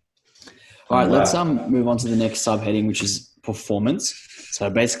 All right, let's move on to the next subheading, which is performance. So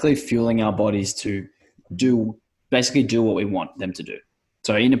basically fueling our bodies to do what we want them to do.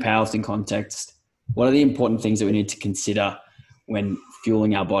 So in a powerlifting context, what are the important things that we need to consider when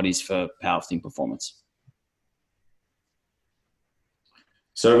fueling our bodies for powerlifting performance?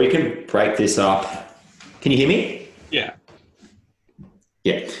 So we can break this up. Can you hear me? Yeah.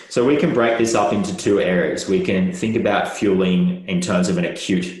 Yeah. So we can break this up into two areas. We can think about fueling in terms of an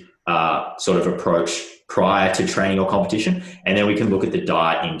acute sort of approach prior to training or competition, and then we can look at the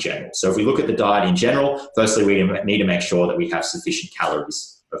diet in general. So if we look at the diet in general, firstly, we need to make sure that we have sufficient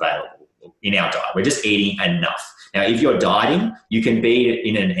calories available in our diet. We're just eating enough. Now, if you're dieting, you can be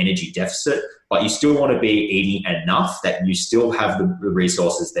in an energy deficit, but you still want to be eating enough that you still have the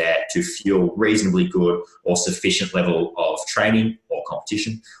resources there to fuel reasonably good or sufficient level of training or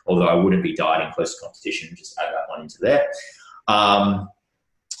competition, although I wouldn't be dieting close to competition, just add that one into there.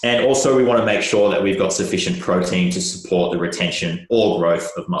 And also we want to make sure that we've got sufficient protein to support the retention or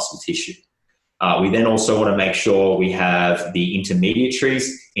growth of muscle tissue. We then also want to make sure we have the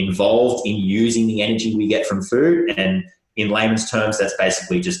intermediaries involved in using the energy we get from food. And in layman's terms, that's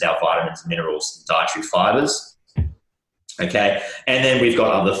basically just our vitamins, minerals, dietary fibers. Okay. And then we've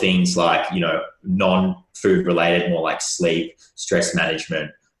got other things like, non-food related, more like sleep, stress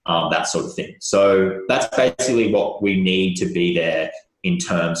management, that sort of thing. So that's basically what we need to be there in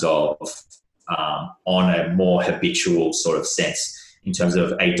terms of on a more habitual sort of sense, in terms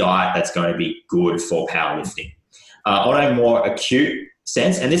of a diet that's going to be good for powerlifting. On a more acute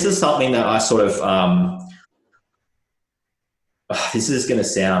sense, and this is something that I sort of, this is going to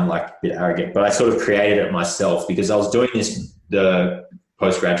sound like a bit arrogant, but I sort of created it myself because I was doing the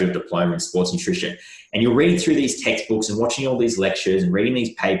postgraduate diploma in sports nutrition, and you're reading through these textbooks and watching all these lectures and reading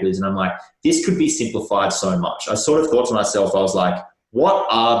these papers, and I'm like, this could be simplified so much. I sort of thought to myself, I was like, what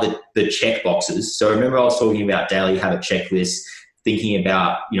are the check boxes? So remember I was talking about daily habit checklist, thinking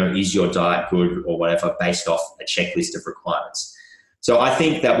about, is your diet good or whatever based off a checklist of requirements. So I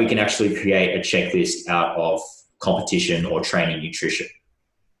think that we can actually create a checklist out of competition or training nutrition.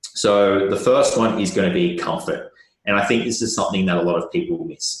 So the first one is going to be comfort. And I think this is something that a lot of people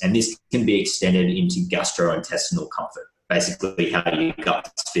miss. And this can be extended into gastrointestinal comfort, basically how your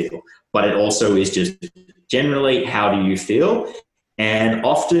guts feel. But it also is just generally how do you feel? And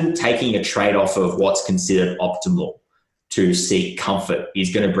often taking a trade-off of what's considered optimal to seek comfort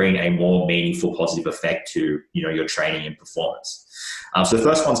is going to bring a more meaningful positive effect to your training and performance. So the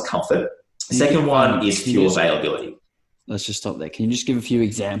first one's comfort. The second one is fuel availability. Let's just stop there. Can you just give a few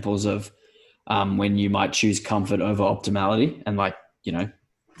examples of when you might choose comfort over optimality and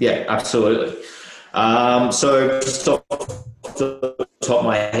Yeah, absolutely. So just off the top of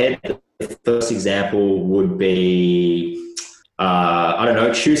my head, the first example would be,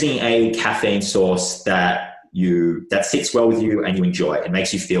 choosing a caffeine source that sits well with you and you enjoy it. It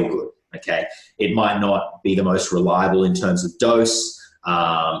makes you feel good. Okay. It might not be the most reliable in terms of dose.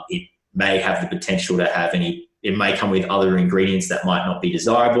 It may have the potential to have it may come with other ingredients that might not be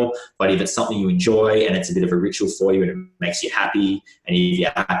desirable, but if it's something you enjoy and it's a bit of a ritual for you and it makes you happy, and if you're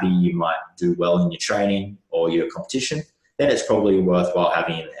happy, you might do well in your training or your competition, then it's probably worthwhile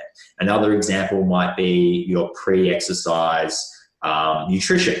having in there. Another example might be your pre-exercise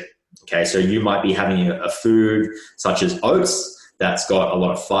nutrition. Okay, so you might be having a food such as oats that's got a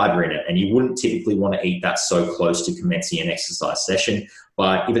lot of fiber in it, and you wouldn't typically want to eat that so close to commencing an exercise session.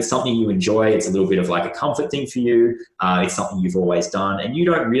 But if it's something you enjoy, it's a little bit of like a comfort thing for you, it's something you've always done, and you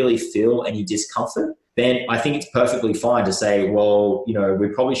don't really feel any discomfort, then I think it's perfectly fine to say, well, we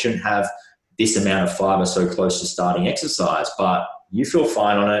probably shouldn't have this amount of fiber so close to starting exercise, but you feel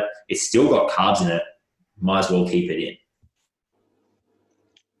fine on it. It's still got carbs in it. Might as well keep it in.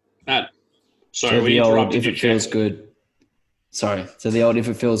 So the old, if it feels good. Sorry. So the old, if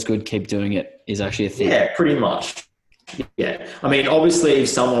it feels good, keep doing it is actually a thing. Yeah, pretty much. Yeah. I mean, obviously if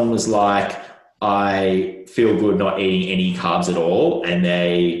someone was like, I feel good not eating any carbs at all, and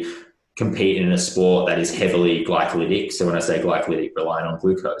they compete in a sport that is heavily glycolytic. So when I say glycolytic, relying on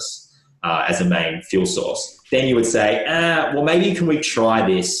glucose as a main fuel source, then you would say, well, maybe can we try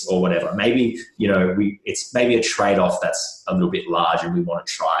this or whatever? Maybe, it's maybe a trade-off that's a little bit large and we want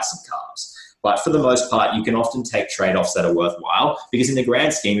to try some carbs. But for the most part, you can often take trade-offs that are worthwhile, because in the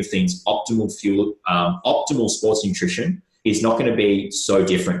grand scheme of things, optimal sports nutrition is not going to be so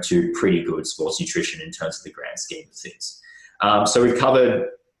different to pretty good sports nutrition in terms of the grand scheme of things. So we've covered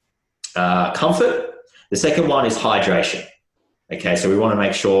comfort. The second one is hydration. Okay, so we want to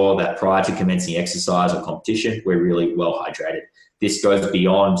make sure that prior to commencing exercise or competition, we're really well hydrated. This goes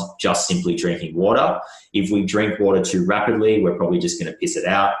beyond just simply drinking water. If we drink water too rapidly, we're probably just going to piss it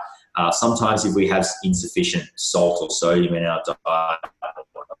out. Sometimes if we have insufficient salt or sodium in our diet,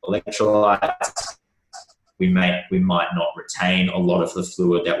 electrolytes, we might not retain a lot of the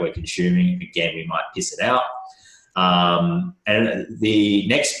fluid that we're consuming. Again, we might piss it out. And the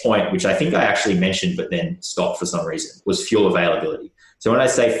next point, which I think I actually mentioned but then stopped for some reason, was fuel availability. So when I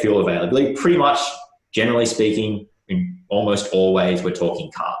say fuel availability, pretty much, generally speaking, almost always we're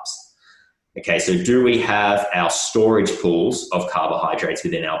talking carbs. Okay, so do we have our storage pools of carbohydrates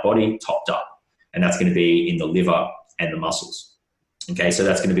within our body topped up? And that's going to be in the liver and the muscles. Okay, so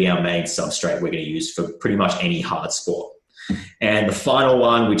that's going to be our main substrate we're going to use for pretty much any hard sport. And the final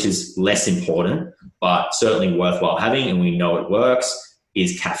one, which is less important, but certainly worthwhile having, and we know it works,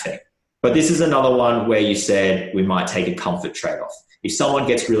 is caffeine. But this is another one where you said we might take a comfort trade-off. If someone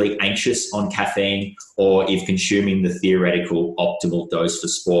gets really anxious on caffeine, or if consuming the theoretical optimal dose for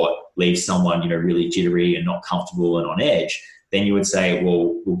sport leaves someone, really jittery and not comfortable and on edge, then you would say,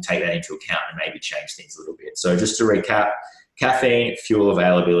 well, we'll take that into account and maybe change things a little bit. So just to recap, caffeine, fuel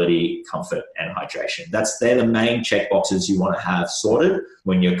availability, comfort, and hydration. They're the main check boxes you want to have sorted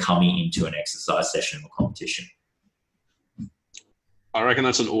when you're coming into an exercise session or competition. I reckon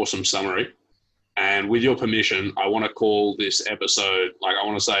that's an awesome summary. And with your permission, I want to call this episode, I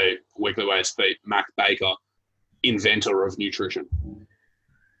want to say Weekly Weights beat Mac Baker, inventor of nutrition.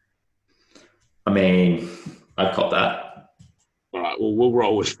 I mean, I'd cop that. All right, well, we'll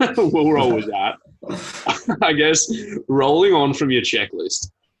roll with that. I guess rolling on from your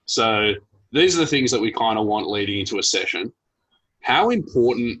checklist. So these are the things that we kind of want leading into a session. How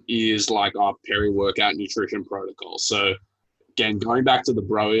important is our peri-workout nutrition protocol? So again, going back to the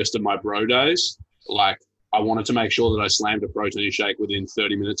broiest of my bro days, I wanted to make sure that I slammed a protein shake within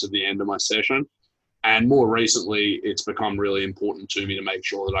 30 minutes of the end of my session. And more recently, it's become really important to me to make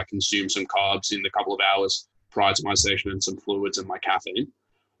sure that I consume some carbs in the couple of hours prior to my session and some fluids and my caffeine.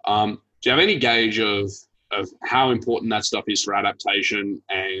 Do you have any gauge of how important that stuff is for adaptation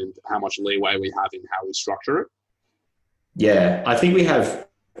and how much leeway we have in how we structure it? Yeah, I think we have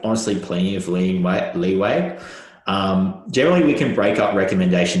honestly plenty of leeway. Generally, we can break up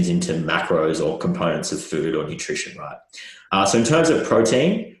recommendations into macros or components of food or nutrition, right? So in terms of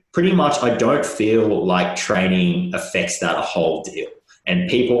protein, pretty much I don't feel like training affects that a whole deal. And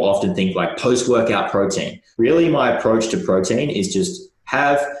people often think like post-workout protein. Really, my approach to protein is just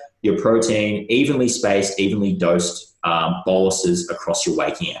have your protein evenly spaced, evenly dosed boluses across your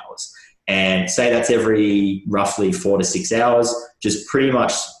waking hours. And say that's every roughly 4 to 6 hours. Just pretty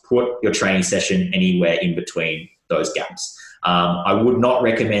much put your training session anywhere in between those gaps. I would not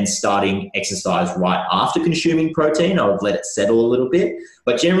recommend starting exercise right after consuming protein. I would let it settle a little bit.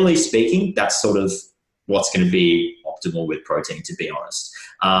 But generally speaking, that's sort of what's going to be optimal with protein, to be honest.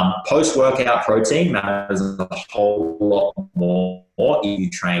 Post-workout protein matters a whole lot more if you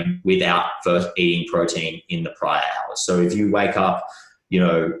train without first eating protein in the prior hours. So if you wake up,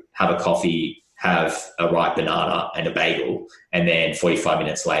 have a coffee, have a ripe banana and a bagel, and then 45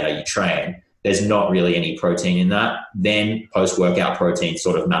 minutes later you train, there's not really any protein in that. Then post-workout protein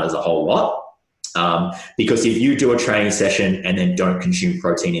sort of matters a whole lot. Because if you do a training session and then don't consume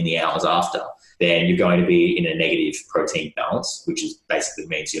protein in the hours after, then you're going to be in a negative protein balance, which is basically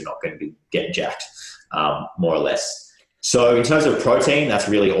means you're not going to be getting jacked, more or less. So in terms of protein, that's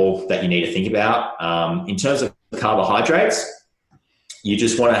really all that you need to think about. In terms of carbohydrates, you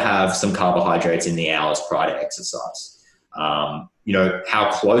just want to have some carbohydrates in the hours prior to exercise. How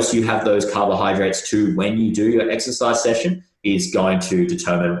close you have those carbohydrates to when you do your exercise session is going to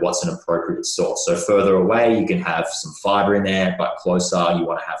determine what's an appropriate source. So further away, you can have some fiber in there, but closer, you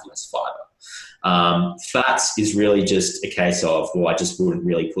want to have less fiber. Fats is really just a case of, I just wouldn't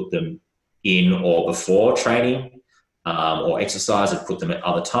really put them in or before training or exercise. I'd put them at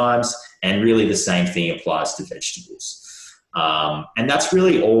other times. And really the same thing applies to vegetables. And that's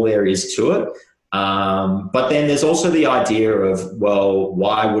really all there is to it. But then there's also the idea of,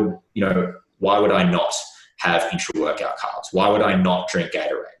 why would I not have intra-workout carbs? Why would I not drink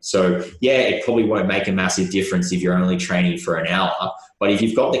Gatorade? So yeah, it probably won't make a massive difference if you're only training for an hour, but if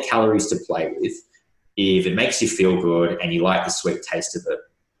you've got the calories to play with, if it makes you feel good and you like the sweet taste of it,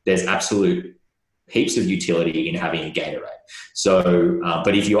 there's absolute heaps of utility in having a Gatorade. So,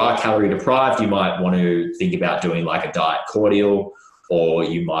 but if you are calorie deprived, you might want to think about doing like a diet cordial, or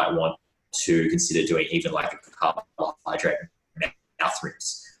you might want to consider doing even like a carbohydrate mouth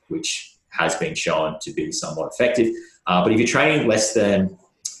rinse, which has been shown to be somewhat effective. But if you're training less than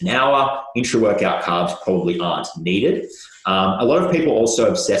an hour, intra-workout carbs probably aren't needed. A lot of people also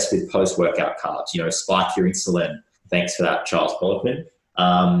obsess with post-workout carbs, spike your insulin. Thanks for that, Charles Poliquin.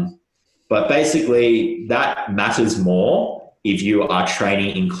 But basically that matters more if you are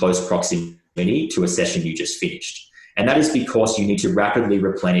training in close proximity to a session you just finished. And that is because you need to rapidly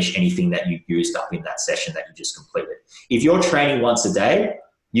replenish anything that you used up in that session that you just completed. If you're training once a day,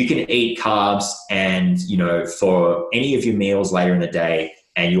 you can eat carbs and, for any of your meals later in the day,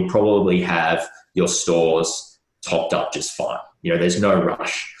 and you'll probably have your stores topped up just fine. There's no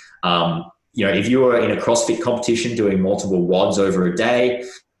rush. If you were in a CrossFit competition doing multiple WODs over a day,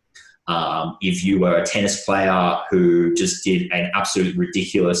 if you were a tennis player who just did an absolute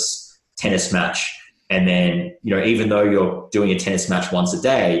ridiculous tennis match, and then, even though you're doing a tennis match once a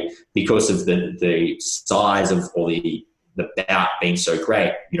day, because of the size of or the bout being so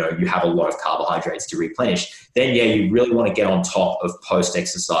great, you have a lot of carbohydrates to replenish, then yeah, you really want to get on top of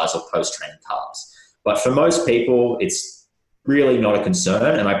post-exercise or post-training carbs. But for most people, it's really not a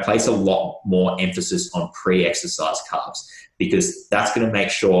concern. And I place a lot more emphasis on pre-exercise carbs, because that's going to make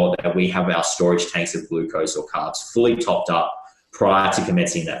sure that we have our storage tanks of glucose or carbs fully topped up prior to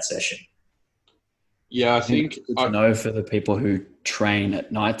commencing that session. Yeah, I think it's good to know for the people who train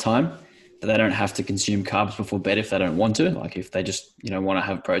at nighttime that they don't have to consume carbs before bed if they don't want to. Like if they just, want to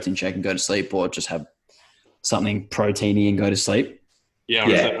have a protein shake and go to sleep, or just have something proteiny and go to sleep. Yeah, or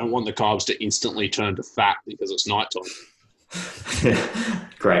if they don't want the carbs to instantly turn to fat because it's nighttime.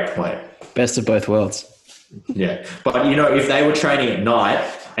 Great point. Best of both worlds. Yeah. But, if they were training at night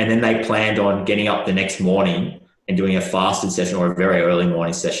and then they planned on getting up the next morning and doing a fasted session or a very early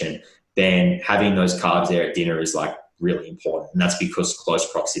morning session, then having those carbs there at dinner is like really important. And that's because close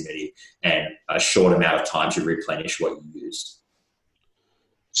proximity and a short amount of time to replenish what you used.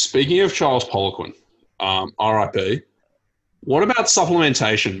 Speaking of Charles Poliquin, RIP, what about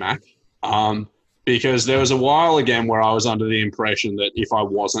supplementation, Mac? Because there was a while again where I was under the impression that if I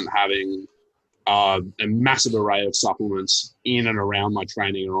wasn't having a massive array of supplements in and around my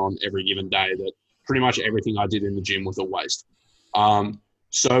training or on every given day, that pretty much everything I did in the gym was a waste.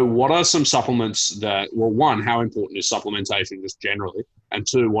 So what are some supplements that, well, one, how important is supplementation just generally? And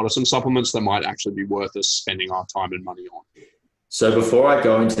two, what are some supplements that might actually be worth us spending our time and money on? So before I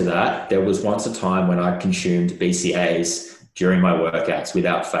go into that, there was once a time when I consumed BCAAs during my workouts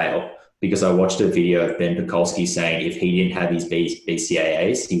without fail, because I watched a video of Ben Pekulski saying if he didn't have his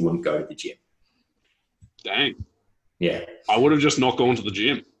BCAAs, he wouldn't go to the gym. Dang. Yeah. I would have just not gone to the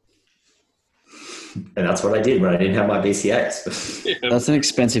gym. And that's what I did when I didn't have my BCAAs. Yeah. That's an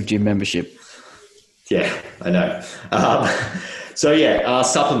expensive gym membership. Yeah, I know.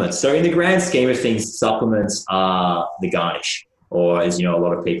 Supplements. So in the grand scheme of things, supplements are the garnish, or as you know, a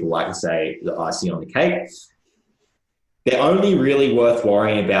lot of people like to say, the icing on the cake. They're only really worth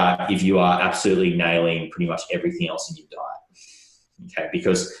worrying about if you are absolutely nailing pretty much everything else in your diet. Okay,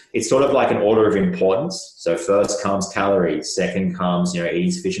 because it's sort of like an order of importance. So first comes calories, second comes,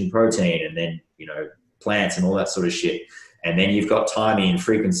 eating sufficient protein, and then, plants and all that sort of shit. And then you've got timing and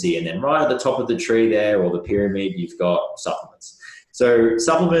frequency. And then right at the top of the tree there, or the pyramid, you've got supplements. So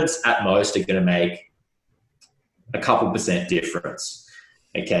supplements at most are going to make a couple % difference.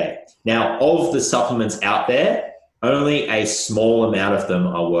 Okay. Now, of the supplements out there, only a small amount of them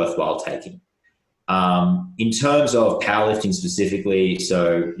are worthwhile taking. In terms of powerlifting specifically,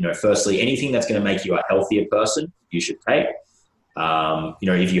 so, firstly, anything that's going to make you a healthier person, you should take.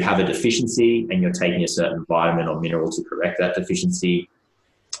 If you have a deficiency and you're taking a certain vitamin or mineral to correct that deficiency,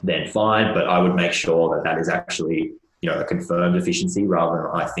 then fine. But I would make sure that that is actually, a confirmed deficiency rather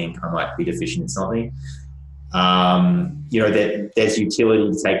than I think I might be deficient in something. There's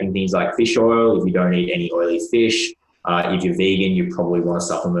utility to taking things like fish oil if you don't eat any oily fish. If you're vegan, you probably want to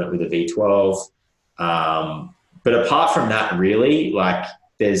supplement with a B12. But apart from that, really,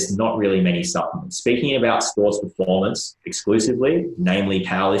 there's not really many supplements. Speaking about sports performance exclusively, namely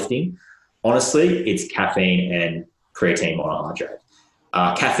powerlifting, honestly, it's caffeine and creatine monohydrate.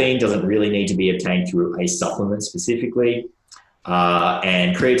 Caffeine doesn't really need to be obtained through a supplement specifically.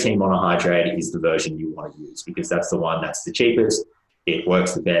 And creatine monohydrate is the version you want to use because that's the one that's the cheapest, it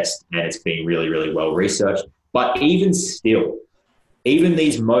works the best, and it's been really, really well researched. But even still, even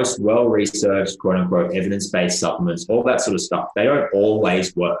these most well-researched, quote-unquote, evidence-based supplements, all that sort of stuff, they don't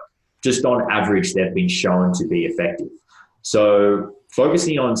always work. Just on average, they've been shown to be effective. So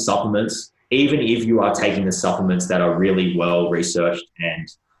focusing on supplements, even if you are taking the supplements that are really well-researched and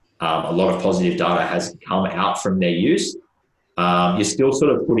a lot of positive data has come out from their use, you're still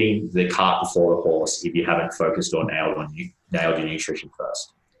sort of putting the cart before the horse if you haven't focused or nailed your nutrition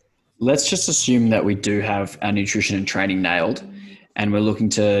first. Let's just assume that we do have our nutrition and training nailed and we're looking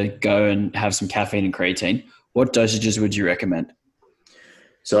to go and have some caffeine and creatine. What dosages would you recommend?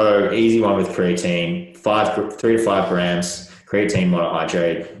 So easy one with creatine, 3 to 5 grams, creatine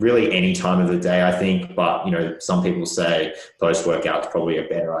monohydrate, really any time of the day, I think. But, some people say post-workout is probably a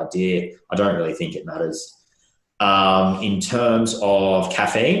better idea. I don't really think it matters. In terms of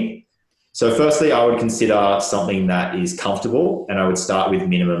caffeine, so firstly, I would consider something that is comfortable, and I would start with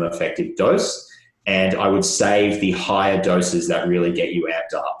minimum effective dose, and I would save the higher doses that really get you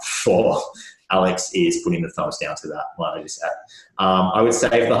amped up. For Alex is putting the thumbs down to that one I just had. I would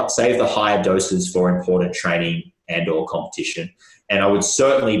save the higher doses for important training and or competition, and I would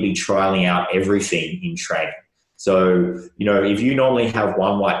certainly be trialing out everything in training. So, if you normally have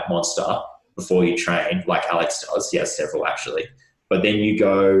one white monster before you train, like Alex does, he has several actually, but then you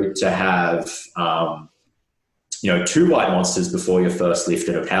go to have, 2 white monsters before your first lift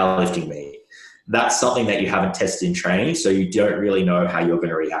at a powerlifting meet. That's something that you haven't tested in training, so you don't really know how you're going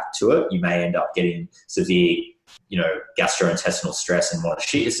to react to it. You may end up getting severe, gastrointestinal stress and want to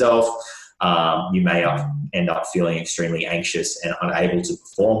shit yourself. You may end up feeling extremely anxious and unable to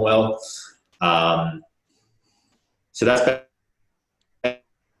perform well. So that's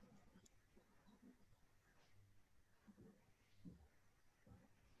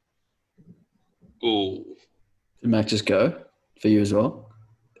Ooh. Did Mac just go for you as well?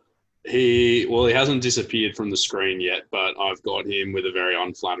 He hasn't disappeared from the screen yet, but I've got him with a very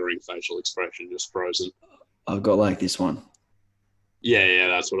unflattering facial expression, just frozen. I've got this one. Yeah,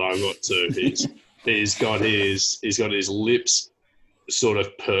 that's what I've got too. He's got his lips sort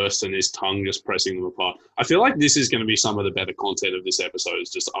of pursed and his tongue just pressing them apart. I feel like this is going to be some of the better content of this episode, is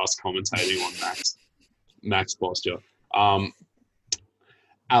just us commentating on Mac's posture.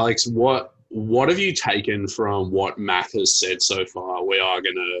 Alex, what have you taken from what Mac has said so far? We are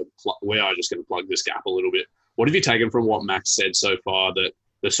just going to plug this gap a little bit. What have you taken from what Mac said so far that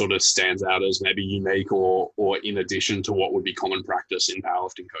sort of stands out as maybe unique or in addition to what would be common practice in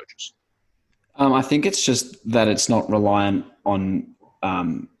powerlifting coaches? I think it's just that it's not reliant on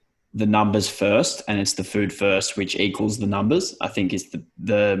the numbers first, and it's the food first, which equals the numbers, I think is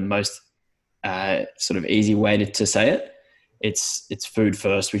the most sort of easy way to say it. It's food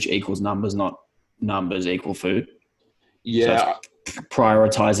first, which equals numbers, not numbers equal food. Yeah. So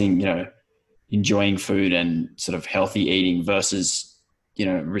prioritizing, enjoying food and sort of healthy eating versus,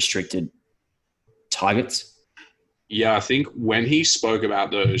 restricted targets. Yeah, I think when he spoke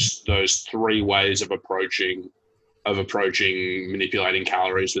about those three ways of approaching manipulating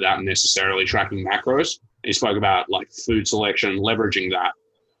calories without necessarily tracking macros, he spoke about like food selection, leveraging that,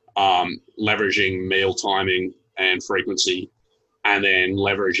 leveraging meal timing and frequency, and then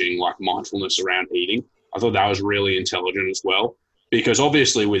leveraging like mindfulness around eating. I thought that was really intelligent as well, because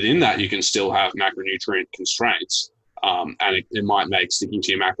obviously within that you can still have macronutrient constraints, and it might make sticking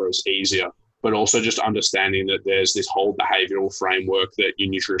to your macros easier, but also just understanding that there's this whole behavioral framework that your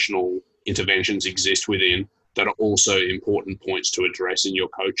nutritional interventions exist within that are also important points to address in your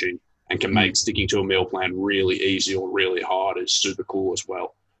coaching and can make sticking to a meal plan really easy or really hard is super cool as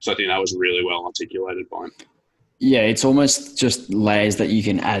well. So I think that was really well articulated by him. Yeah, it's almost just layers that you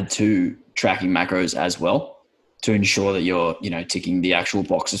can add to tracking macros as well to ensure that you're, ticking the actual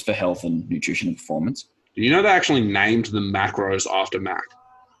boxes for health and nutrition and performance. Do you know they actually named the macros after Mac?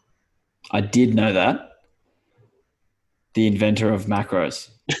 I did know that. The inventor of macros.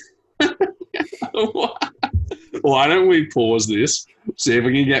 Why don't we pause this, see if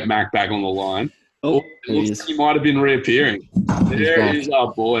we can get Mac back on the line? Oh, looks like he might have been reappearing. There is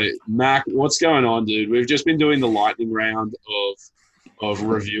our boy. Mac, what's going on, dude? We've just been doing the lightning round of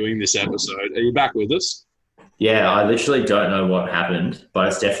reviewing this episode. Are you back with us? Yeah, I literally don't know what happened, but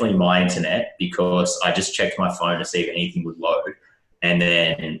it's definitely my internet because I just checked my phone to see if anything would load, and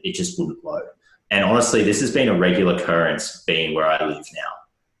then it just wouldn't load. And honestly, this has been a regular occurrence being where I live now.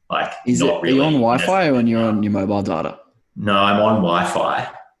 Like, are you on Wi-Fi or when you're on your mobile data? No, I'm on Wi-Fi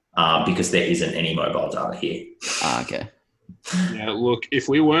because there isn't any mobile data here. Okay. Yeah, look, if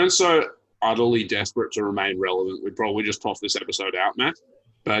we weren't so utterly desperate to remain relevant, we'd probably just toss this episode out, Matt.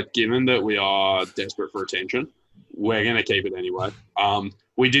 But given that we are desperate for attention, we're going to keep it anyway.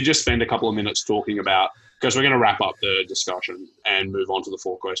 We did just spend a couple of minutes talking about, because we're going to wrap up the discussion and move on to the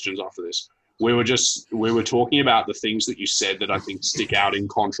 4 questions after this. We were talking about the things that you said that I think stick out in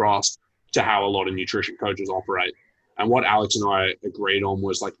contrast to how a lot of nutrition coaches operate. And what Alex and I agreed on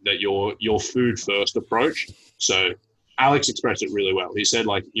was like that your food first approach. So Alex expressed it really well. He said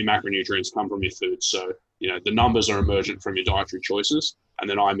like your macronutrients come from your food. So, the numbers are emergent from your dietary choices. And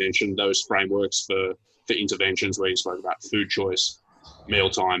then I mentioned those frameworks for interventions where you spoke about food choice, meal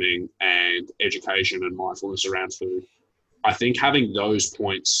timing, and education and mindfulness around food. I think having those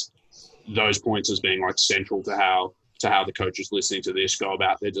points as being like central to how the coaches listening to this go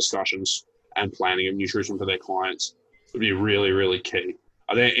about their discussions and planning of nutrition for their clients would be really, really key.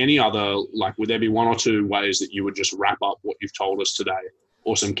 Are there any other, would there be 1 or 2 ways that you would just wrap up what you've told us today,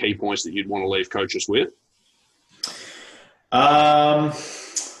 or some key points that you'd want to leave coaches with?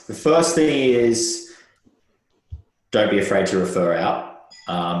 The first thing is don't be afraid to refer out.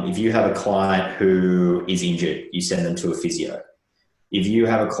 If you have a client who is injured, you send them to a physio. If you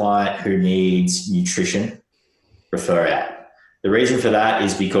have a client who needs nutrition, refer out. The reason for that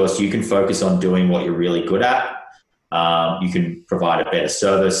is because you can focus on doing what you're really good at. You can provide a better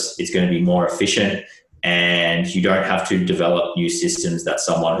service. It's going to be more efficient, and you don't have to develop new systems that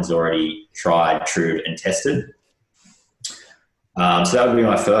someone has already tried, trued, and tested. So that would be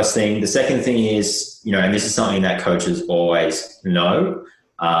my first thing. The second thing is, and this is something that coaches always know,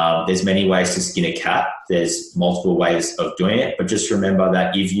 there's many ways to skin a cat. There's multiple ways of doing it, but just remember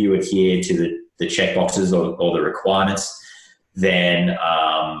that if you adhere to the checkboxes or the requirements, then,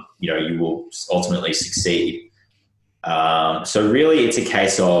 you will ultimately succeed. So really it's a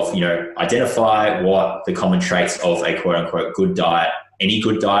case of, identify what the common traits of a quote unquote good diet, any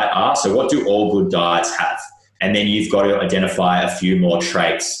good diet are. So what do all good diets have? And then you've got to identify a few more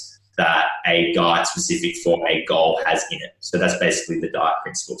traits that a diet specific for a goal has in it. So that's basically the diet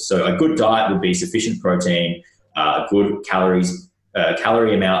principle. So a good diet would be sufficient protein, a good calorie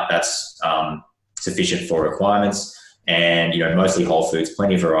amount that's sufficient for requirements, and mostly whole foods,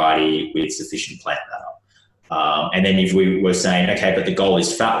 plenty of variety with sufficient plant matter. And then if we were saying, okay, but the goal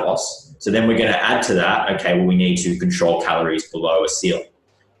is fat loss, so then we're going to add to that, okay, well, we need to control calories below a ceiling.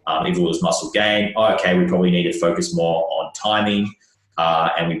 If it was muscle gain, we probably need to focus more on timing,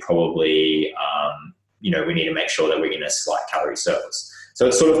 and we probably, we need to make sure that we're in a slight calorie surplus. So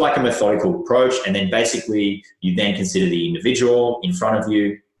it's sort of like a methodical approach, and then basically you then consider the individual in front of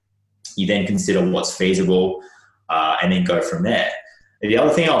you. You then consider what's feasible, and then go from there. The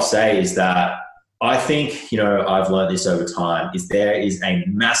other thing I'll say is that I think, I've learned this over time, is there is a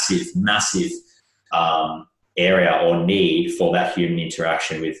massive area or need for that human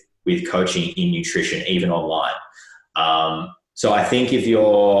interaction with coaching in nutrition, even online. So I think if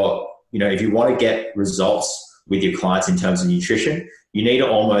if you want to get results with your clients in terms of nutrition, you need to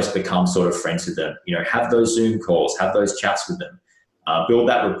almost become sort of friends with them. Have those Zoom calls, have those chats with them, build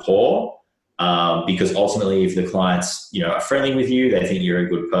that rapport. Because ultimately, if the clients, are friendly with you, they think you're a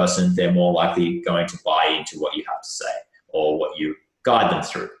good person, they're more likely going to buy into what you have to say or what you guide them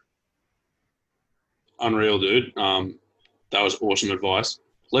through. Unreal, dude. That was awesome advice.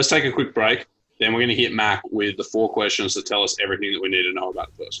 Let's take a quick break. Then we're going to hit Mac with the 4 questions that tell us everything that we need to know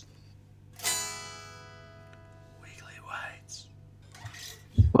about the person. Weekly weights.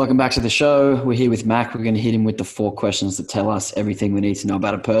 Welcome back to the show. We're here with Mac. We're going to hit him with the 4 questions that tell us everything we need to know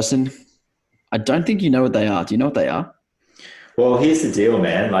about a person. I don't think you know what they are. Do you know what they are? Well, here's the deal,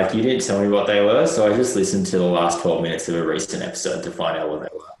 man. Like, you didn't tell me what they were, so I just listened to the last 12 minutes of a recent episode to find out what they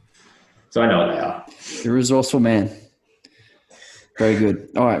were. So I know what they are. You're a resourceful man. Very good.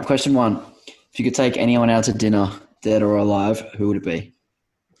 All right, question 1. If you could take anyone out to dinner, dead or alive, who would it be?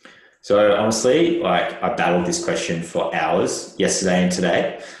 So honestly, I battled this question for hours yesterday and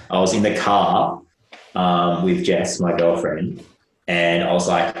today. I was in the car with Jess, my girlfriend, and I was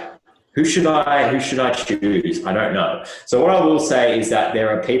like, who should I choose? I don't know. So what I will say is that there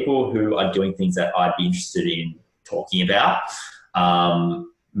are people who are doing things that I'd be interested in talking about.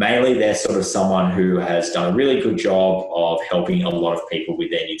 Mainly, they're sort of someone who has done a really good job of helping a lot of people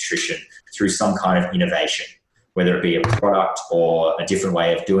with their nutrition through some kind of innovation, whether it be a product or a different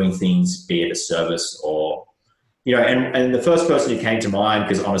way of doing things, be it a service or, and the first person who came to mind,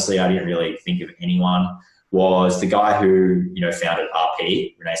 because honestly, I didn't really think of anyone, was the guy who, founded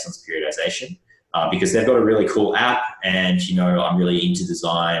RP, Renaissance Periodization, because they've got a really cool app and, I'm really into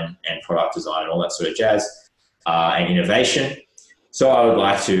design and product design and all that sort of jazz and innovation. So I would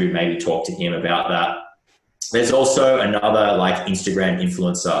like to maybe talk to him about that. There's also another Instagram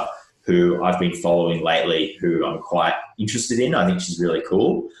influencer who I've been following lately who I'm quite interested in. I think she's really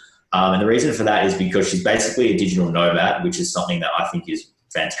cool. And the reason for that is because she's basically a digital nomad, which is something that I think is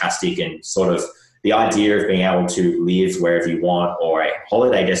fantastic, and sort of the idea of being able to live wherever you want or a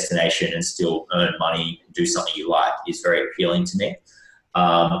holiday destination and still earn money, do something you like, is very appealing to me.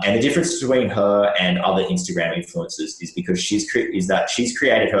 And the difference between her and other Instagram influencers is because she's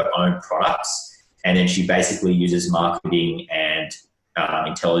created her own products, and then she basically uses marketing and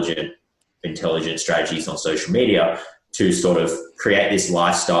intelligent strategies on social media to sort of create this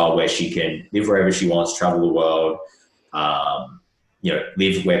lifestyle where she can live wherever she wants, travel the world,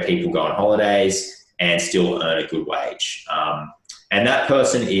 live where people go on holidays and still earn a good wage. And that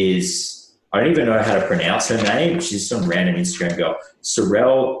person is, I don't even know how to pronounce her name. She's some random Instagram girl,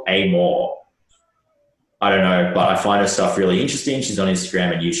 Sorel Amor. I don't know, but I find her stuff really interesting. She's on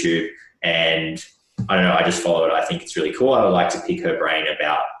Instagram and YouTube, and I don't know, I just follow it. I think it's really cool. I would like to pick her brain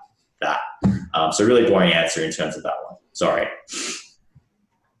about that. So really boring answer in terms of that one. Sorry.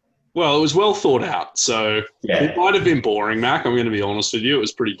 Well, it was well thought out. So yeah. It might have been boring, Mac. I'm going to be honest with you. It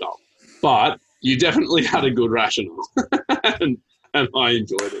was pretty dumb. But you definitely had a good rationale. and I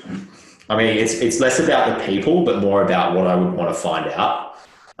enjoyed it. I mean, it's less about the people, but more about what I would want to find out.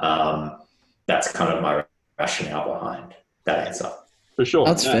 That's kind of my rationale behind that answer. For sure.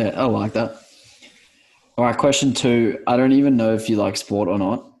 That's fair. I like that. All right, question 2. I don't even know if you like sport or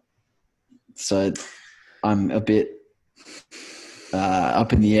not. So I'm a bit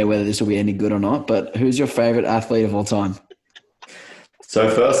up in the air whether this will be any good or not. But who's your favorite athlete of all time? So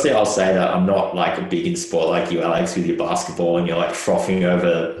firstly, I'll say that I'm not a big in sport like you, Alex, with your basketball and you're frothing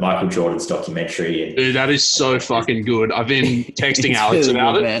over Michael Jordan's documentary. And dude, that is so fucking good. I've been texting Alex really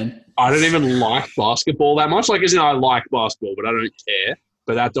about it. Man. I don't even like basketball that much. I like basketball, but I don't care.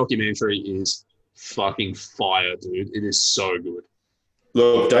 But that documentary is fucking fire, dude. It is so good.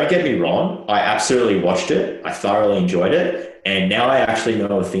 Look, don't get me wrong. I absolutely watched it. I thoroughly enjoyed it. And now I actually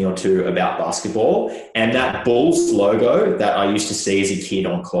know a thing or two about basketball. And that Bulls logo that I used to see as a kid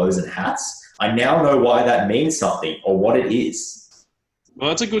on clothes and hats, I now know why that means something or what it is. Well,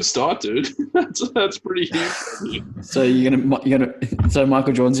 that's a good start, dude. That's pretty huge. So so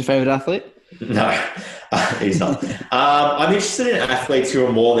Michael Jordan's your favorite athlete? No, he's not. I'm interested in athletes who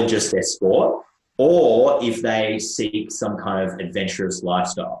are more than just their sport, or if they seek some kind of adventurous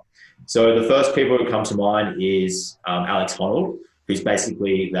lifestyle. So the first people who come to mind is Alex Honnold, who's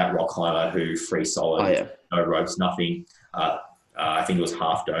basically that rock climber who free soloed, no ropes, nothing. I think it was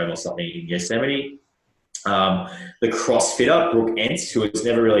Half Dome or something in Yosemite. The CrossFitter, Brooke Entz, who is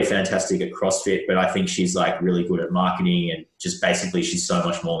never really fantastic at CrossFit, but I think she's really good at marketing and just basically she's so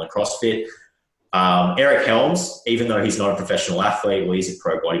much more than CrossFit. Eric Helms, even though he's not a professional athlete, well, he's a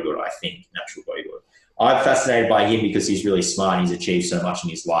pro bodybuilder, I think, natural bodybuilder. I'm fascinated by him because he's really smart. He's achieved so much in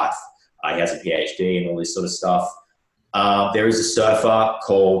his life. He has a PhD and all this sort of stuff. There is a surfer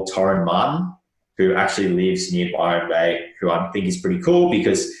called Torren Martin who actually lives near Byron Bay, who I think is pretty cool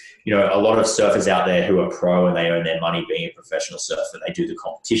because, you know, a lot of surfers out there who are pro and they earn their money being a professional surfer. They do the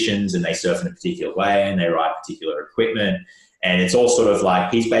competitions and they surf in a particular way and they ride particular equipment. And it's all sort of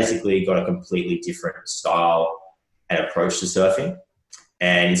like he's basically got a completely different style and approach to surfing.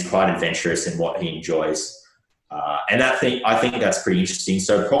 And he's quite adventurous in what he enjoys. And I think that's pretty interesting.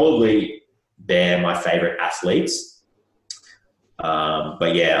 So probably they're my favorite athletes.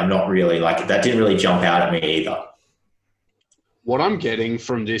 But yeah, I'm not really like, that didn't really jump out at me either. What I'm getting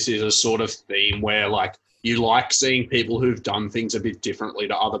from this is a sort of theme where like you like seeing people who've done things a bit differently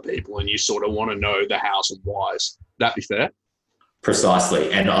to other people and you sort of want to know the hows and whys. That be fair?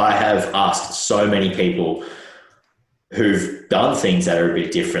 Precisely. And I have asked so many people who've done things that are a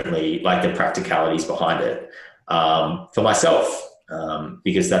bit differently, like the practicalities behind it, for myself.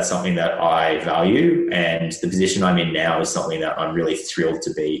 Because that's something that I value, and the position I'm in now is something that I'm really thrilled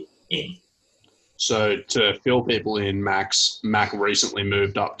to be in. So to fill people in, Mac recently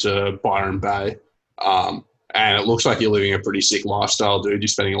moved up to Byron Bay, and it looks like you're living a pretty sick lifestyle, dude. You're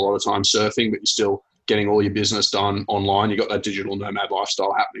spending a lot of time surfing, but you're still getting all your business done online. You got that digital nomad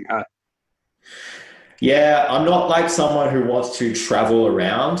lifestyle happening, hey? Yeah, I'm not like someone who wants to travel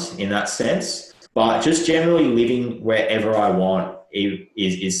around in that sense, but just generally living wherever I want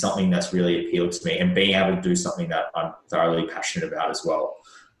is something that's really appealed to me, and being able to do something that I'm thoroughly passionate about as well.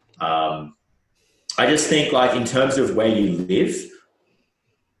 I just think like in terms of where you live,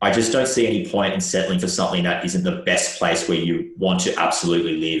 I just don't see any point in settling for something that isn't the best place where you want to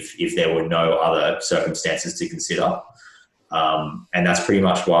absolutely live if there were no other circumstances to consider. And that's pretty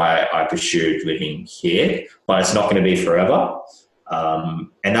much why I pursued living here, but it's not going to be forever.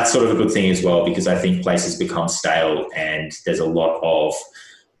 And that's sort of a good thing as well, because I think places become stale and there's a lot of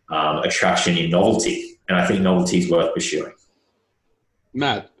attraction in novelty. And I think novelty is worth pursuing.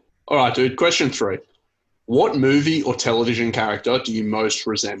 Matt. All right, dude. Question 3. What movie or television character do you most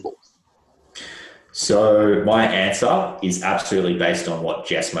resemble? So my answer is absolutely based on what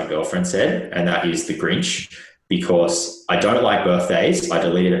Jess, my girlfriend, said, and that is The Grinch, because I don't like birthdays. I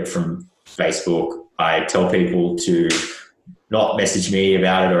deleted it from Facebook. I tell people to not message me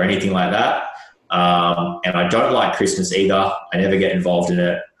about it or anything like that. And I don't like Christmas either. I never get involved in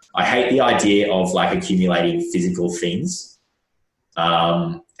it. I hate the idea of like accumulating physical things.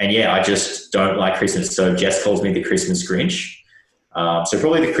 And yeah, I just don't like Christmas. So Jess calls me the Christmas Grinch. So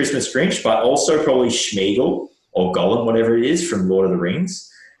probably the Christmas Grinch, but also probably Schmeagol or Gollum, whatever it is from Lord of the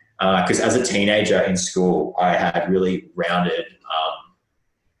Rings. Because as a teenager in school, I had really rounded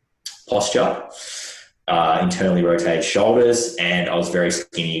posture, internally rotated shoulders, and I was very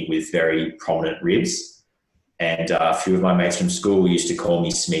skinny with very prominent ribs. And a few of my mates from school used to call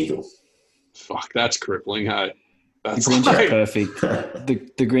me Smeagol. Fuck, that's crippling, hey? That's the Grinch is perfect.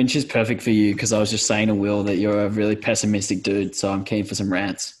 The Grinch is perfect for you because I was just saying to Will that you're a really pessimistic dude, so I'm keen for some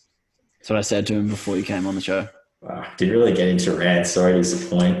rants. That's what I said to him before you came on the show. Didn't really get into rants. Sorry to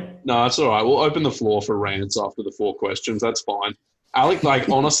disappoint. No, it's all right. We'll open the floor for rants after the 4 questions. That's fine. Alec, like,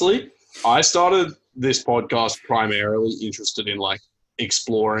 honestly, I started this podcast primarily interested in, like,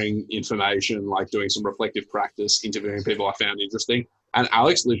 exploring information, like doing some reflective practice, interviewing people I found interesting. And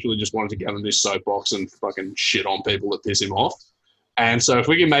Alex literally just wanted to get on this soapbox and fucking shit on people that piss him off. And so if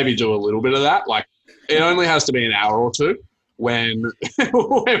we can maybe do a little bit of that, like, it only has to be an hour or two when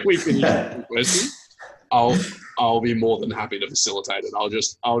we finish the questions. I'll be more than happy to facilitate it. I'll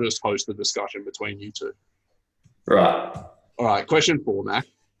just host the discussion between you two. Right. All right. Question 4, Mac.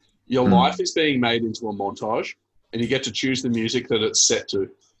 Your life is being made into a montage, and you get to choose the music that it's set to.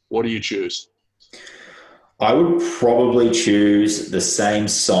 What do you choose? I would probably choose the same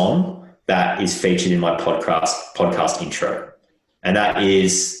song that is featured in my podcast intro. And that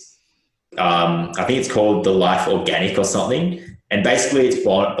is, I think it's called The Life Organic or something. And basically it's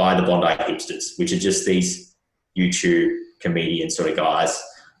by the Bondi Hipsters, which are just these YouTube comedian sort of guys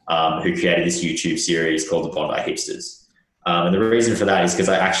who created this YouTube series called The Bondi Hipsters. And the reason for that is because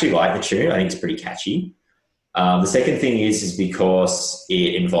I actually like the tune. I think it's pretty catchy. The second thing is because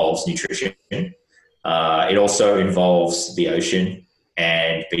it involves nutrition. It also involves the ocean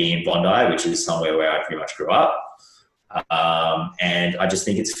and being in Bondi, which is somewhere where I pretty much grew up. And I just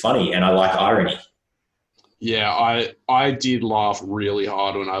think it's funny and I like irony. Yeah, I did laugh really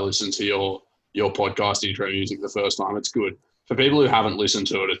hard when I listened to your podcast intro music the first time. It's good. For people who haven't listened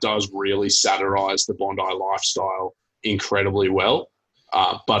to it, it does really satirize the Bondi lifestyle incredibly well.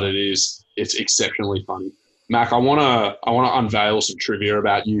 but it's exceptionally funny. Mac, I wanna unveil some trivia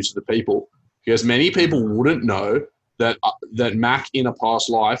about you to the people, because many people wouldn't know that Mac in a past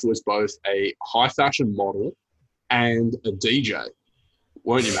life was both a high fashion model and a DJ,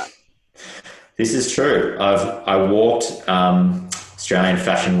 weren't you, Mac? This is true. I walked Australian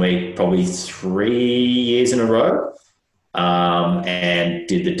Fashion Week probably 3 years in a row, and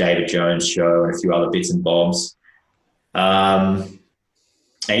did the David Jones show and a few other bits and bobs. And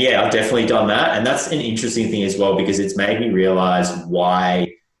yeah, I've definitely done that. And that's an interesting thing as well, because it's made me realize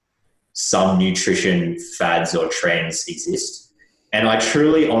why some nutrition fads or trends exist. And I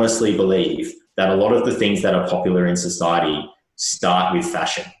truly, honestly believe that a lot of the things that are popular in society start with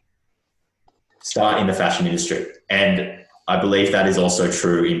fashion, start in the fashion industry. And I believe that is also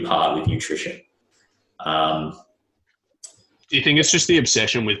true in part with nutrition. Do you think it's just the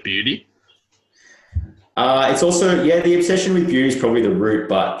obsession with beauty? It's also, the obsession with beauty is probably the root,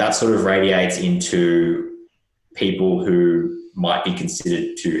 but that sort of radiates into people who might be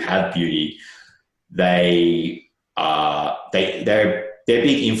considered to have beauty. They're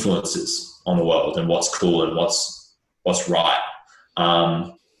big influences on the world and what's cool and what's right.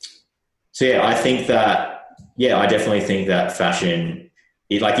 I definitely think that fashion,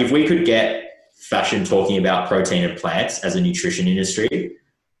 if we could get fashion talking about protein and plants as a nutrition industry,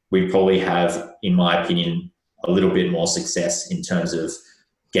 we'd probably have, in my opinion, a little bit more success in terms of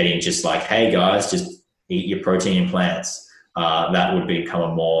getting just like, hey guys, just eat your protein and plants. That would become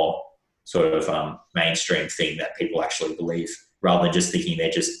a more sort of mainstream thing that people actually believe, rather than just thinking they're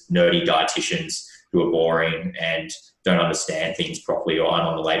just nerdy dietitians who are boring and don't understand things properly or aren't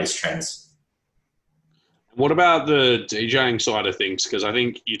on the latest trends. What about the DJing side of things? Because I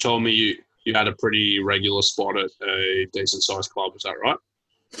think you told me you had a pretty regular spot at a decent sized club. Is that right?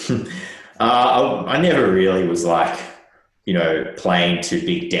 I never really was playing to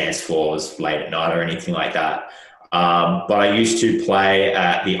big dance floors late at night or anything like that. But I used to play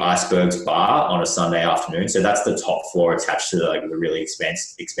at the Icebergs Bar on a Sunday afternoon. So that's the top floor attached to the really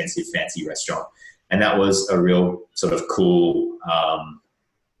expensive fancy restaurant. And that was a real sort of cool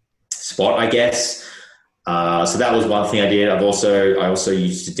spot, I guess. So that was one thing I did. I also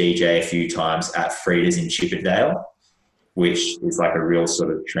used to DJ a few times at Frida's in Chippendale, which is like a real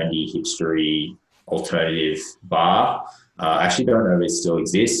sort of trendy, hipstery, alternative bar. I actually don't know if it still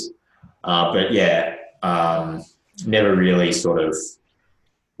exists. But yeah, never really sort of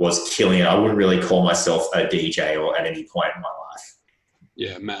was killing it. I wouldn't really call myself a DJ or at any point in my life.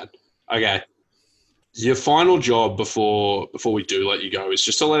 Yeah, mad. Okay. Your final job before we do let you go is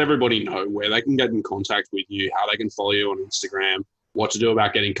just to let everybody know where they can get in contact with you, how they can follow you on Instagram, what to do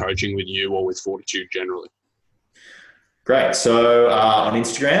about getting coaching with you or with Fortitude generally. Great. So on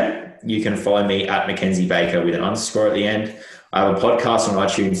Instagram, you can follow me at Mackenzie Baker with an underscore at the end. I have a podcast on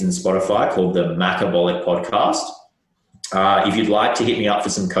iTunes and Spotify called the Macabolic Podcast. If you'd like to hit me up for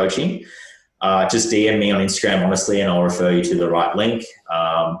some coaching, just DM me on Instagram, honestly, and I'll refer you to the right link.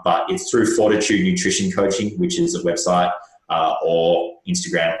 But it's through Fortitude Nutrition Coaching, which is a website, or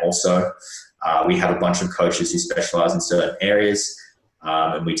Instagram also. We have a bunch of coaches who specialize in certain areas,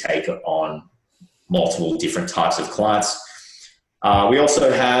 and we take on multiple different types of clients. We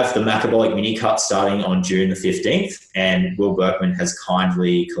also have the Macabolic Mini Cut starting on June the 15th, and Will Berkman has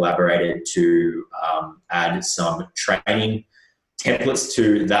kindly collaborated to add some training templates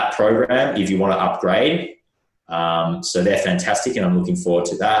to that program if you want to upgrade. So they're fantastic, and I'm looking forward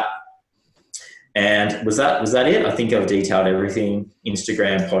to that. And was that it? I think I've detailed everything.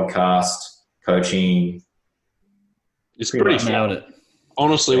 Instagram, podcast, coaching. It's pretty nailed it.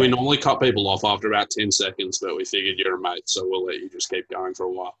 Honestly, we normally cut people off after about 10 seconds, but we figured you're a mate, so we'll let you just keep going for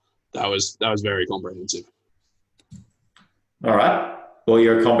a while. That was very comprehensive. All right. Well,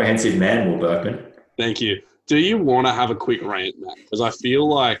 you're a comprehensive man, Will Berkman. Thank you. Do you want to have a quick rant, Matt? Because I feel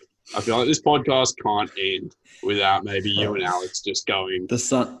like this podcast can't end without maybe you and Alex just going. The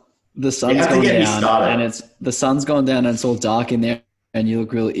sun's gone down, and the sun's gone down, and it's all dark in there, and you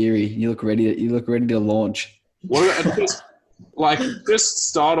look real eerie. You look ready to launch. What? Just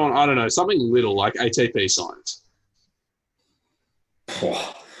start on, I don't know, something little like ATP science.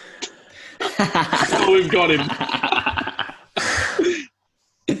 Oh, we've got him.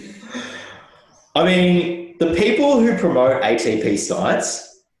 I mean, the people who promote ATP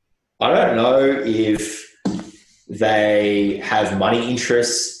science, I don't know if they have money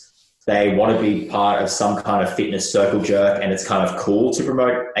interests, they want to be part of some kind of fitness circle jerk, and it's kind of cool to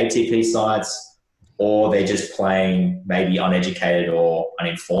promote ATP science, or they're just plain maybe uneducated or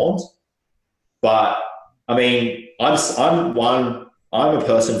uninformed. But I mean, I'm a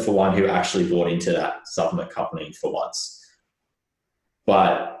person for one who actually bought into that supplement company for once.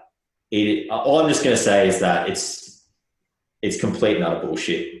 But all I'm just going to say is that it's complete and utter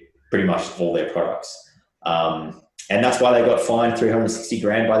bullshit, pretty much all their products. And that's why they got fined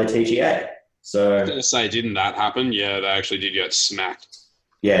 $360,000 by the TGA. So I was going to say, didn't that happen? Yeah, they actually did get smacked.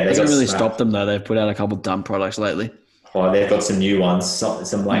 Yeah, It they doesn't got really smacked. stop them though. They've put out a couple dumb products lately. Oh, they've got some new ones,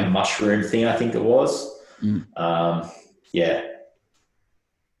 some like mushroom thing, I think it was. Yeah.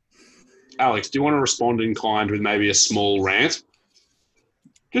 Alex, do you want to respond in kind with maybe a small rant?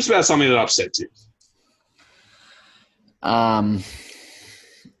 Just about something that upsets you. I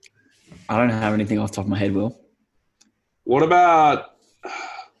don't have anything off the top of my head, Will. What about...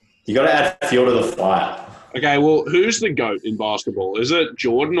 You got to add fuel to the fire. Okay, well, who's the GOAT in basketball? Is it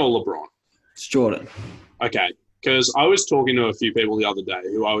Jordan or LeBron? It's Jordan. Okay, because I was talking to a few people the other day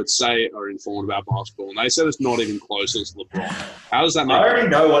who I would say are informed about basketball, and they said it's not even close as LeBron. How does that make I already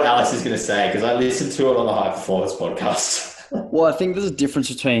know what Alex is going to say because I listened to it on the High Performance podcast. Well, I think there's a difference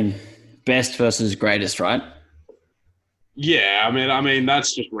between best versus greatest, right? Yeah, I mean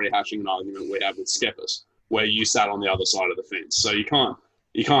that's just rehashing an argument we had with Skeppers, where you sat on the other side of the fence. So you can't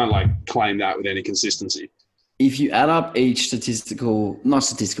like claim that with any consistency. If you add up if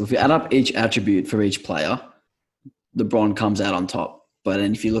you add up each attribute for each player, LeBron comes out on top. But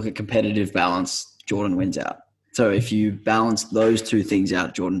then if you look at competitive balance, Jordan wins out. So if you balance those two things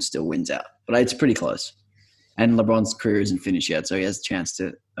out, Jordan still wins out. But it's pretty close. And LeBron's career isn't finished yet, so he has a chance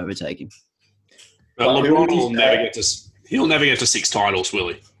to overtake him. But Well, who LeBron would you will say? never get to. He'll never get to 6 titles, will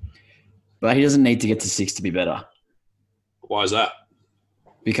he? But he doesn't need to get to 6 to be better Why is that?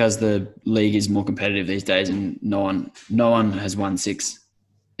 because the league is more competitive these days and no one has won 6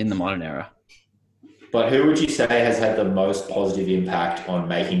 in the modern era. But who would you say has had the most positive impact on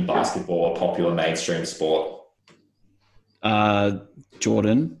making basketball a popular mainstream sport?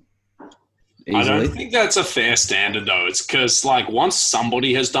 Jordan, I easily. don't think that's a fair standard, though. It's because, like, once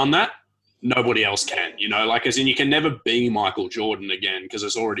somebody has done that, nobody else can. You know, like, as in, you can never be Michael Jordan again because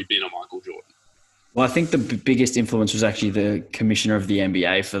there's already been a Michael Jordan. Well, I think the biggest influence was actually the commissioner of the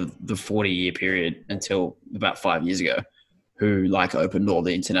NBA for the 40-year period until about 5 years ago, who like opened all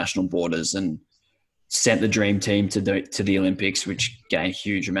the international borders and sent the dream team to the Olympics, which gained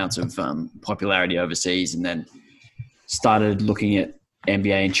huge amounts of popularity overseas, and then started looking at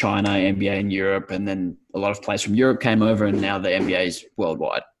NBA in China, NBA in Europe, and then a lot of players from Europe came over, and now the NBA is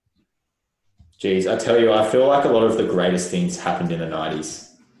worldwide. Geez, I tell you, I feel like a lot of the greatest things happened in the 90s.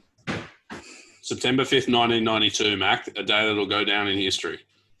 September 5th, 1992, Mac, a day that'll go down in history.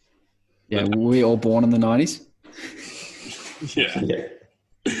 Yeah, were we all born in the 90s? Yeah. Yeah.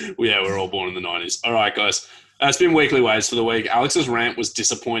 Yeah, we're all born in the 90s. All right, guys. It's been Weekly Waves for the week. Alex's rant was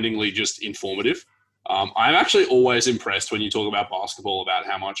disappointingly just informative. I'm actually always impressed when you talk about basketball about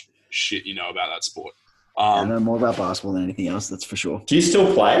how much shit you know about that sport. I know more about basketball than anything else, that's for sure. Do you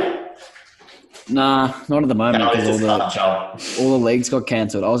still play? Nah, not at the moment No, it's because just can't jump. all the leagues got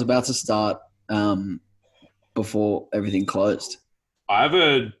cancelled. I was about to start before everything closed. I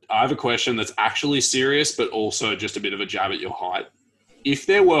have a question that's actually serious, but also just a bit of a jab at your height. If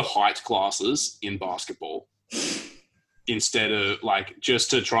there were height classes in basketball, instead of like just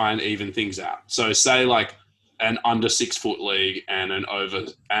to try and even things out. So say like an under 6 foot league and an over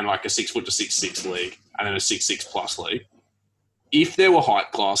and like a 6 foot to 6'6" league and then a 6'6" plus league. If there were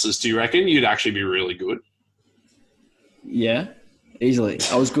height classes, do you reckon you'd actually be really good? Yeah, easily.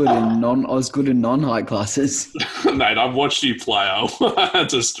 I was good in non-height classes. Mate, I've watched you play. I had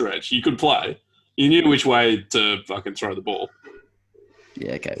to stretch. You could play. You knew which way to fucking throw the ball.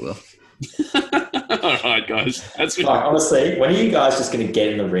 Yeah, okay, well. All right, guys. That's been Like, honestly, when are you guys just going to get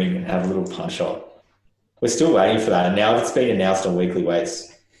in the ring and have a little punch on? We're still waiting for that. And now it's been announced on Weekly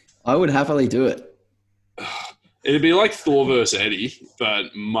Weights. I would happily do it. It'd be like Thor versus Eddie,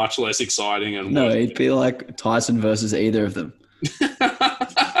 but much less exciting and No, worse. it'd be like Tyson versus either of them.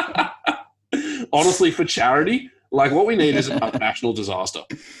 Honestly, for charity, like what we need is a national disaster.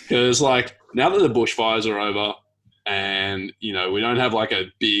 Because like now that the bushfires are over and, you know, we don't have like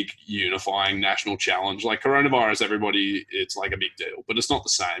a big unifying national challenge, like coronavirus, everybody, it's like a big deal, but it's not the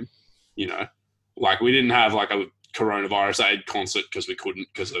same, you know, like we didn't have like a coronavirus aid concert because we couldn't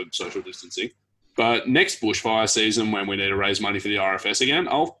because of social distancing. But next bushfire season, when we need to raise money for the RFS again,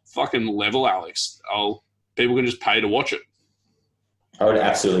 I'll fucking level Alex. People can just pay to watch it. I would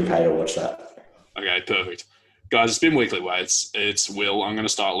absolutely pay to watch that. Okay, perfect. Guys, it's been Weekly Weights. It's Will. I'm going to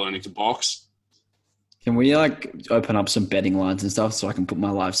start learning to box. Can we like open up some betting lines and stuff so I can put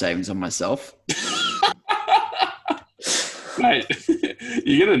my life savings on myself? Mate,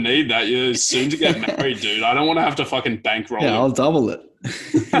 you're going to need that. You're soon to get married, dude. I don't want to have to fucking bankroll Yeah, you. I'll double it.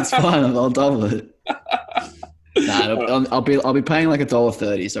 It's fine. I'll double it. Nah, I'll be paying like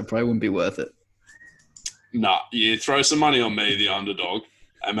 $1.30, so it probably wouldn't be worth it. Nah, you throw some money on me, the underdog,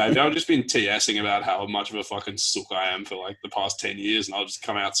 and maybe I've just been TSing about how much of a fucking sook I am for like the past 10 years, and I'll just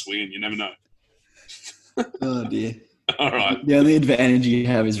come out swinging. You never know. Oh dear. All right. The only advantage you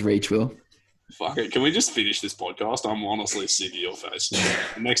have is reach, Will. Fuck it. Can we just finish this podcast? I'm honestly sick of your face.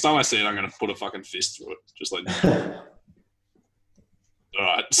 Next time I see it, I'm going to put a fucking fist through it. Just like. All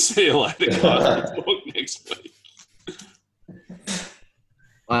right. See you later, guys. We'll talk next week.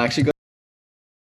 I actually got